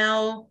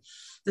smell,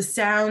 the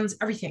sounds,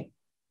 everything.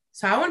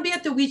 So I want to be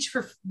at the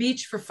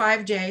beach for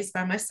 5 days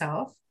by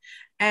myself.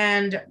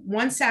 And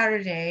one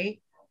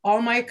Saturday,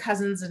 all my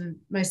cousins and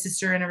my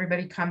sister and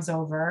everybody comes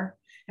over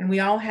and we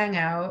all hang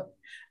out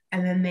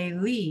and then they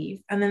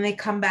leave and then they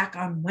come back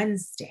on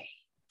Wednesday.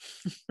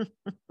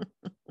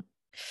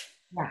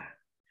 Yeah.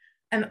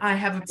 And I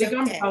have a big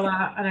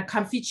umbrella and a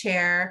comfy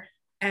chair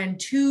and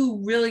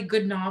 2 really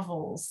good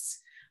novels.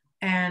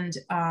 And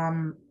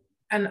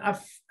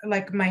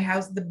like my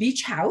house, the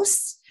beach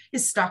house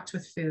is stocked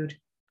with food.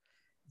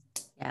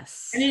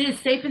 Yes. And it is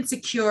safe and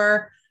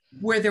secure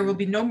where there will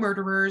be no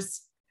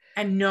murderers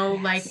and no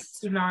like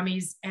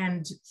tsunamis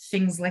and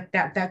things like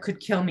that could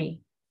kill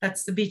me.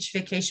 That's the beach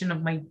vacation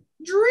of my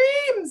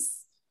dreams.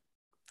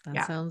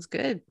 That sounds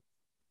good.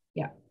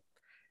 Yeah.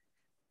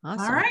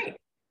 Awesome. All right.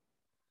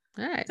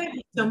 Thank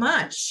you so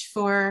much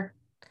for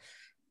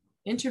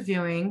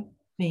interviewing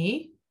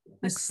me.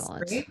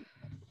 Excellent.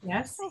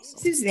 Yes.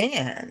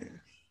 Suzanne.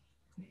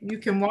 You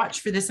can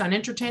watch for this on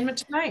Entertainment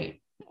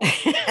Tonight.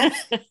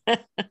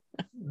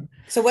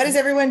 So what is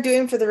everyone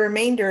doing for the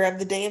remainder of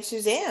the day of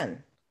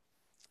Suzanne?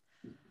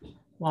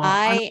 Well,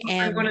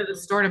 I'm going to the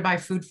store to buy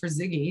food for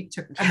Ziggy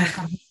and then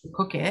come to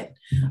cook it.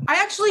 I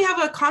actually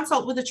have a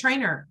consult with a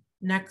trainer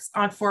next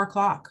on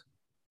 4:00.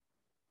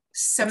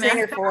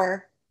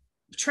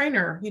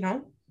 Trainer, you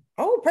know.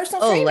 Oh,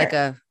 personal trainer. Like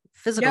a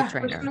physical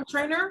trainer. Personal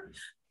trainer.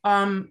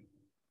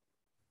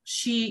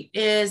 She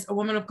is a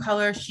woman of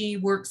color. She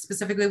works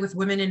specifically with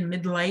women in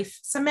midlife.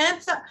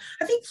 Samantha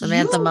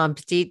Mom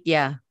Petit.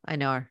 Yeah, I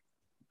know her.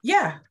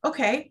 Yeah.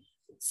 Okay.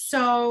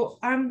 So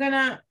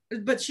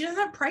but she doesn't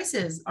have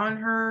prices on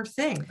her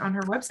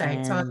website.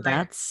 And so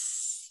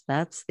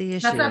that's the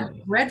issue. That's a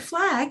red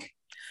flag.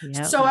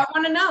 Yep. So I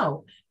want to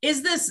know,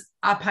 is this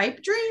a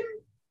pipe dream?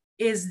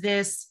 Is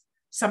this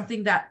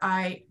something that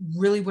I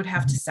really would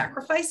have to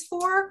sacrifice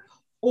for?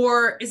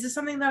 Or is this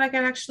something that I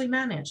can actually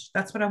manage?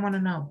 That's what I want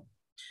to know.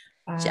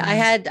 I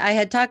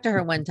had talked to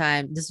her one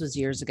time. This was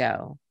years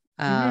ago,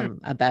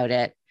 about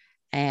it.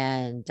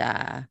 And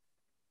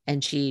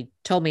she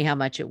told me how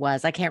much it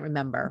was. I can't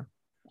remember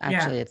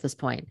actually at this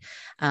point.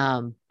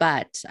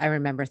 But I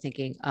remember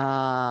thinking,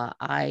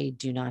 I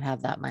do not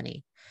have that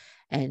money.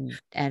 And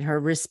her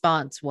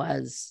response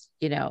was,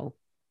 well,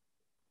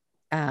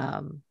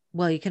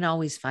 you can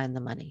always find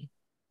the money.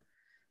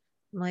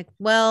 I'm like,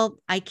 well,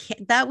 I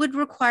can't, that would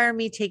require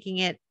me taking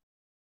it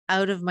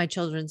out of my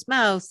children's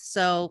mouth.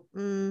 So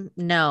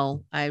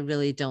no, I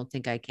really don't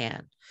think I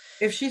can.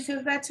 If she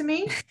says that to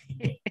me.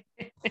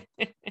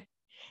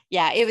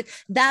 Yeah,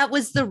 that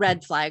was the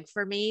red flag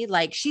for me.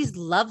 Like, she's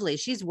lovely.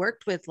 She's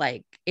worked with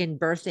like in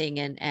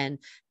birthing and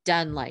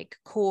done like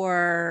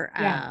core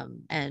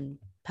and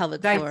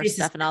pelvic floor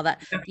stuff and all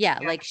that. Yeah,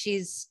 like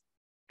she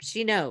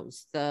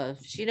knows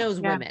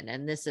women,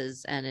 and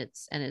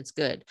it's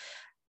good.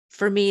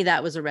 For me,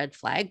 that was a red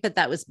flag, but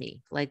that was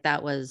me. Like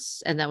that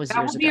was years ago.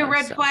 That would be a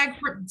red flag.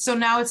 So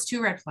now it's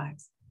 2 red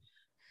flags.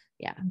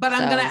 Yeah. But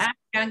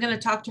I'm going to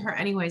talk to her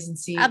anyways and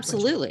see.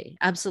 Absolutely.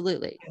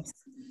 Yes.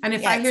 And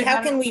if I hear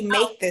how can we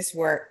make this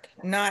work?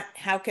 Not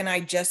how can I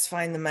just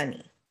find the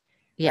money?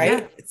 Yeah.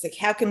 Right. It's like,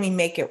 how can we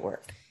make it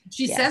work?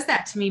 She says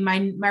that to me.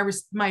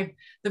 The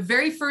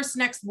very first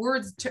next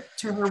words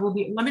to her will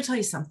be, let me tell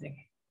you something.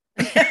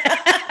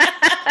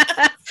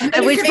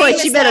 At which point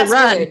she better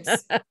run.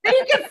 Then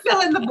you can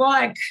fill in the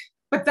blank.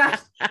 But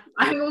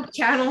I will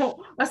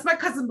channel. That's my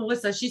cousin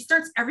Melissa. She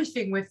starts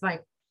everything with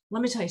like,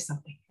 let me tell you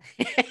something.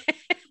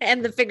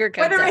 And the finger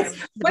comes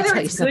whether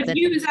it's good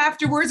news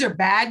afterwards or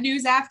bad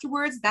news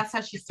afterwards, that's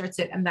how she starts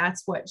it. And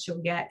that's what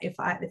she'll get if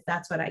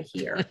that's what I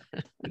hear.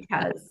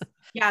 Because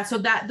so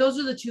those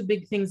are the 2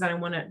 big things that I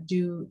want to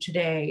do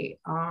today.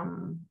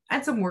 And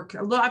some work.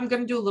 I'm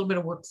going to do a little bit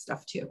of work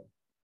stuff too.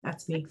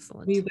 That's me.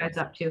 Excellent. What are you guys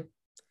up to?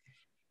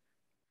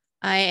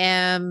 I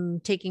am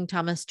taking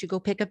Thomas to go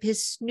pick up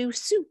his new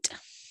suit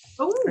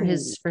for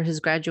his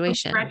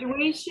graduation.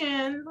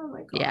 Graduation. Oh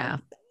my God. Yeah.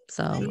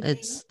 So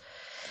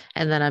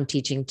and then I'm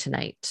teaching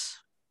tonight.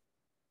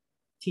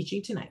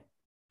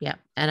 Yeah.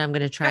 And I'm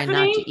going to try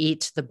not to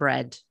eat the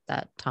bread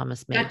that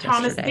Thomas made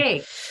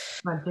yesterday.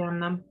 God damn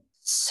them.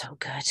 So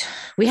good.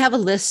 We have a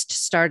list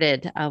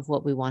started of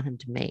what we want him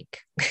to make.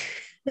 Oh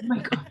my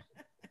God.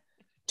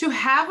 To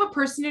have a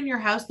person in your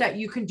house that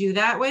you can do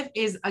that with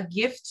is a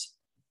gift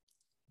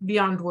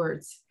beyond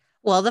words.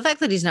 Well, the fact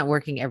that he's not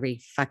working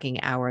every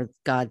fucking hour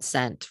God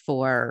sent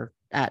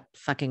at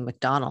fucking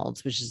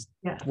McDonald's, which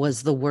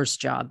was the worst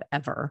job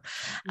ever.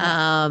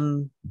 Yeah.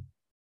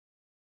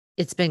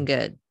 It's been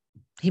good.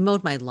 He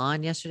mowed my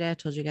lawn yesterday. I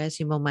told you guys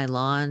he mowed my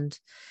lawn.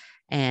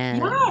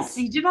 And yes,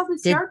 he did all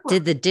this yard work.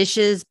 Did the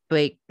dishes,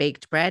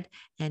 baked bread,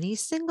 and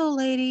he's single,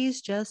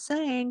 ladies, just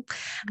saying.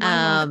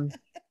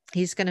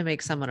 He's going to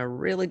make someone a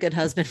really good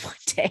husband one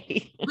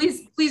day.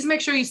 Please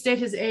make sure you state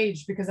his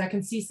age, because I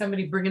can see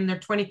somebody bringing their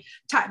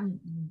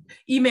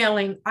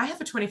emailing. I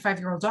have a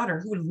 25-year-old daughter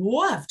who would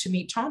love to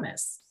meet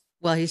Thomas.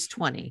 Well, he's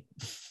 20.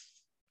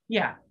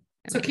 Yeah.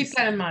 So keep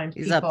that in mind.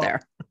 He's up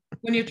there.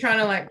 When you're trying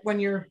to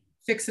when you're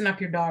fixing up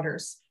your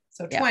daughters.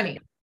 So 20.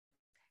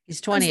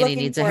 He's 20 and he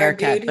needs a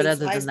haircut, but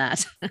other than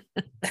that.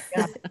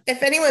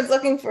 If anyone's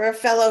looking for a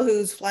fellow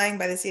who's flying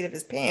by the seat of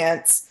his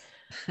pants,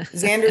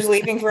 Xander's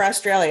leaving for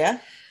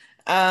Australia.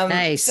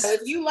 Nice. So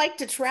if you like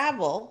to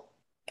travel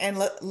and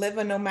live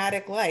a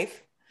nomadic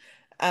life,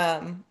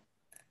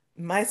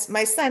 my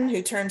son,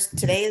 who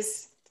today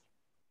is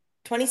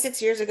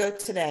 26 years ago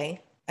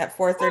today at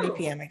 4:30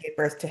 p.m. I gave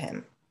birth to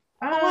him.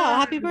 Oh, wow.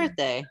 Happy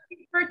birthday.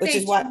 Happy birthday. Which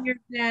is what to your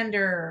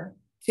Xander.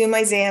 To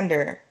my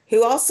Xander,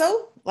 who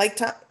also, like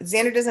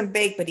Xander, doesn't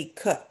bake, but he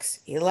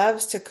cooks. He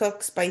loves to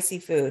cook spicy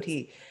food.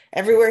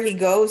 Everywhere he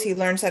goes, he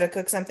learns how to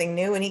cook something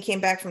new. When he came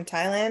back from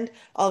Thailand,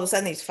 all of a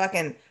sudden these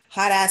fucking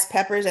hot ass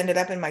peppers ended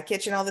up in my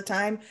kitchen all the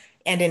time.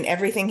 And in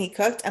everything he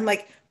cooked, I'm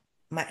like,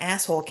 my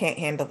asshole can't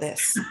handle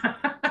this.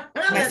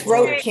 My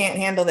throat can't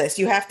handle this.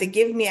 You have to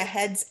give me a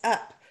heads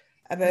up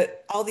about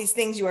all these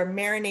things you are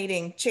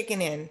marinating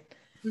chicken in.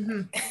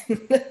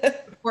 Mm-hmm.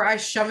 Where I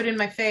shove it in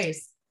my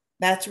face.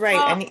 That's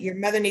right. Your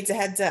mother needs a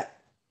heads up.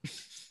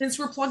 Since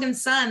we're plugging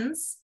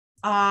sons,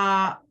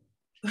 I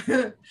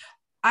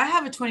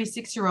have a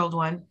 26-year-old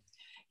one.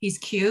 He's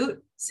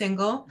cute,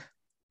 single.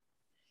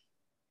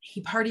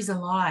 He parties a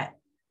lot.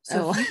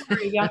 So if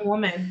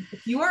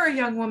you are a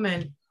young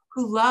woman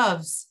who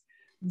loves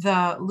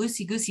the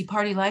loosey-goosey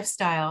party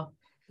lifestyle,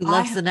 who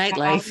loves the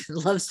nightlife,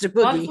 loves to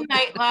boogie, loves the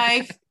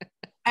nightlife,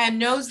 and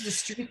knows the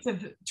streets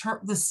of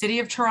the city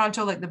of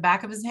Toronto like the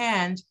back of his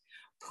hand,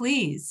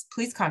 please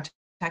contact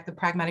the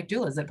Pragmatic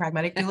Doulas at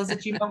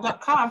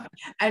pragmaticdoulas@gmail.com,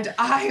 and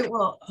I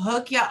will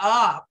hook you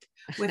up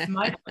with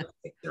my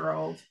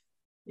 26-year-old.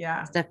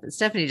 Yeah.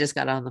 Stephanie just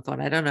got on the phone.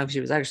 I don't know if she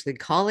was actually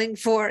calling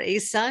for a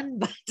son,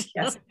 but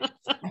yes.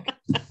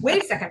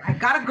 Wait a second. I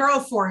got a girl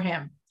for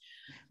him.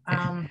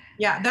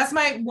 Yeah, that's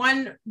my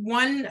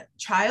one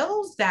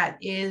child that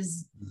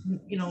is,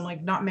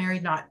 not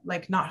married,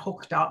 not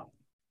hooked up.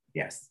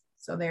 Yes.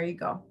 So there you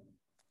go.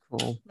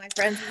 Cool. My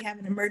friends, we have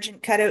an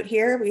emergent cutout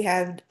here. We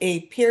had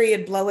a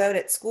period blowout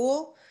at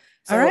school.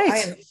 So all right. I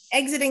am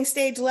exiting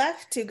stage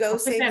left to go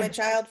save my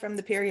child from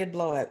the period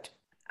blowout.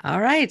 All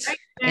right.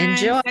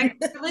 Enjoy.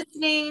 Thanks for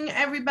listening,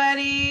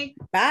 everybody.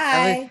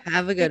 Bye.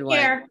 Have a good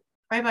one.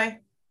 Bye-bye.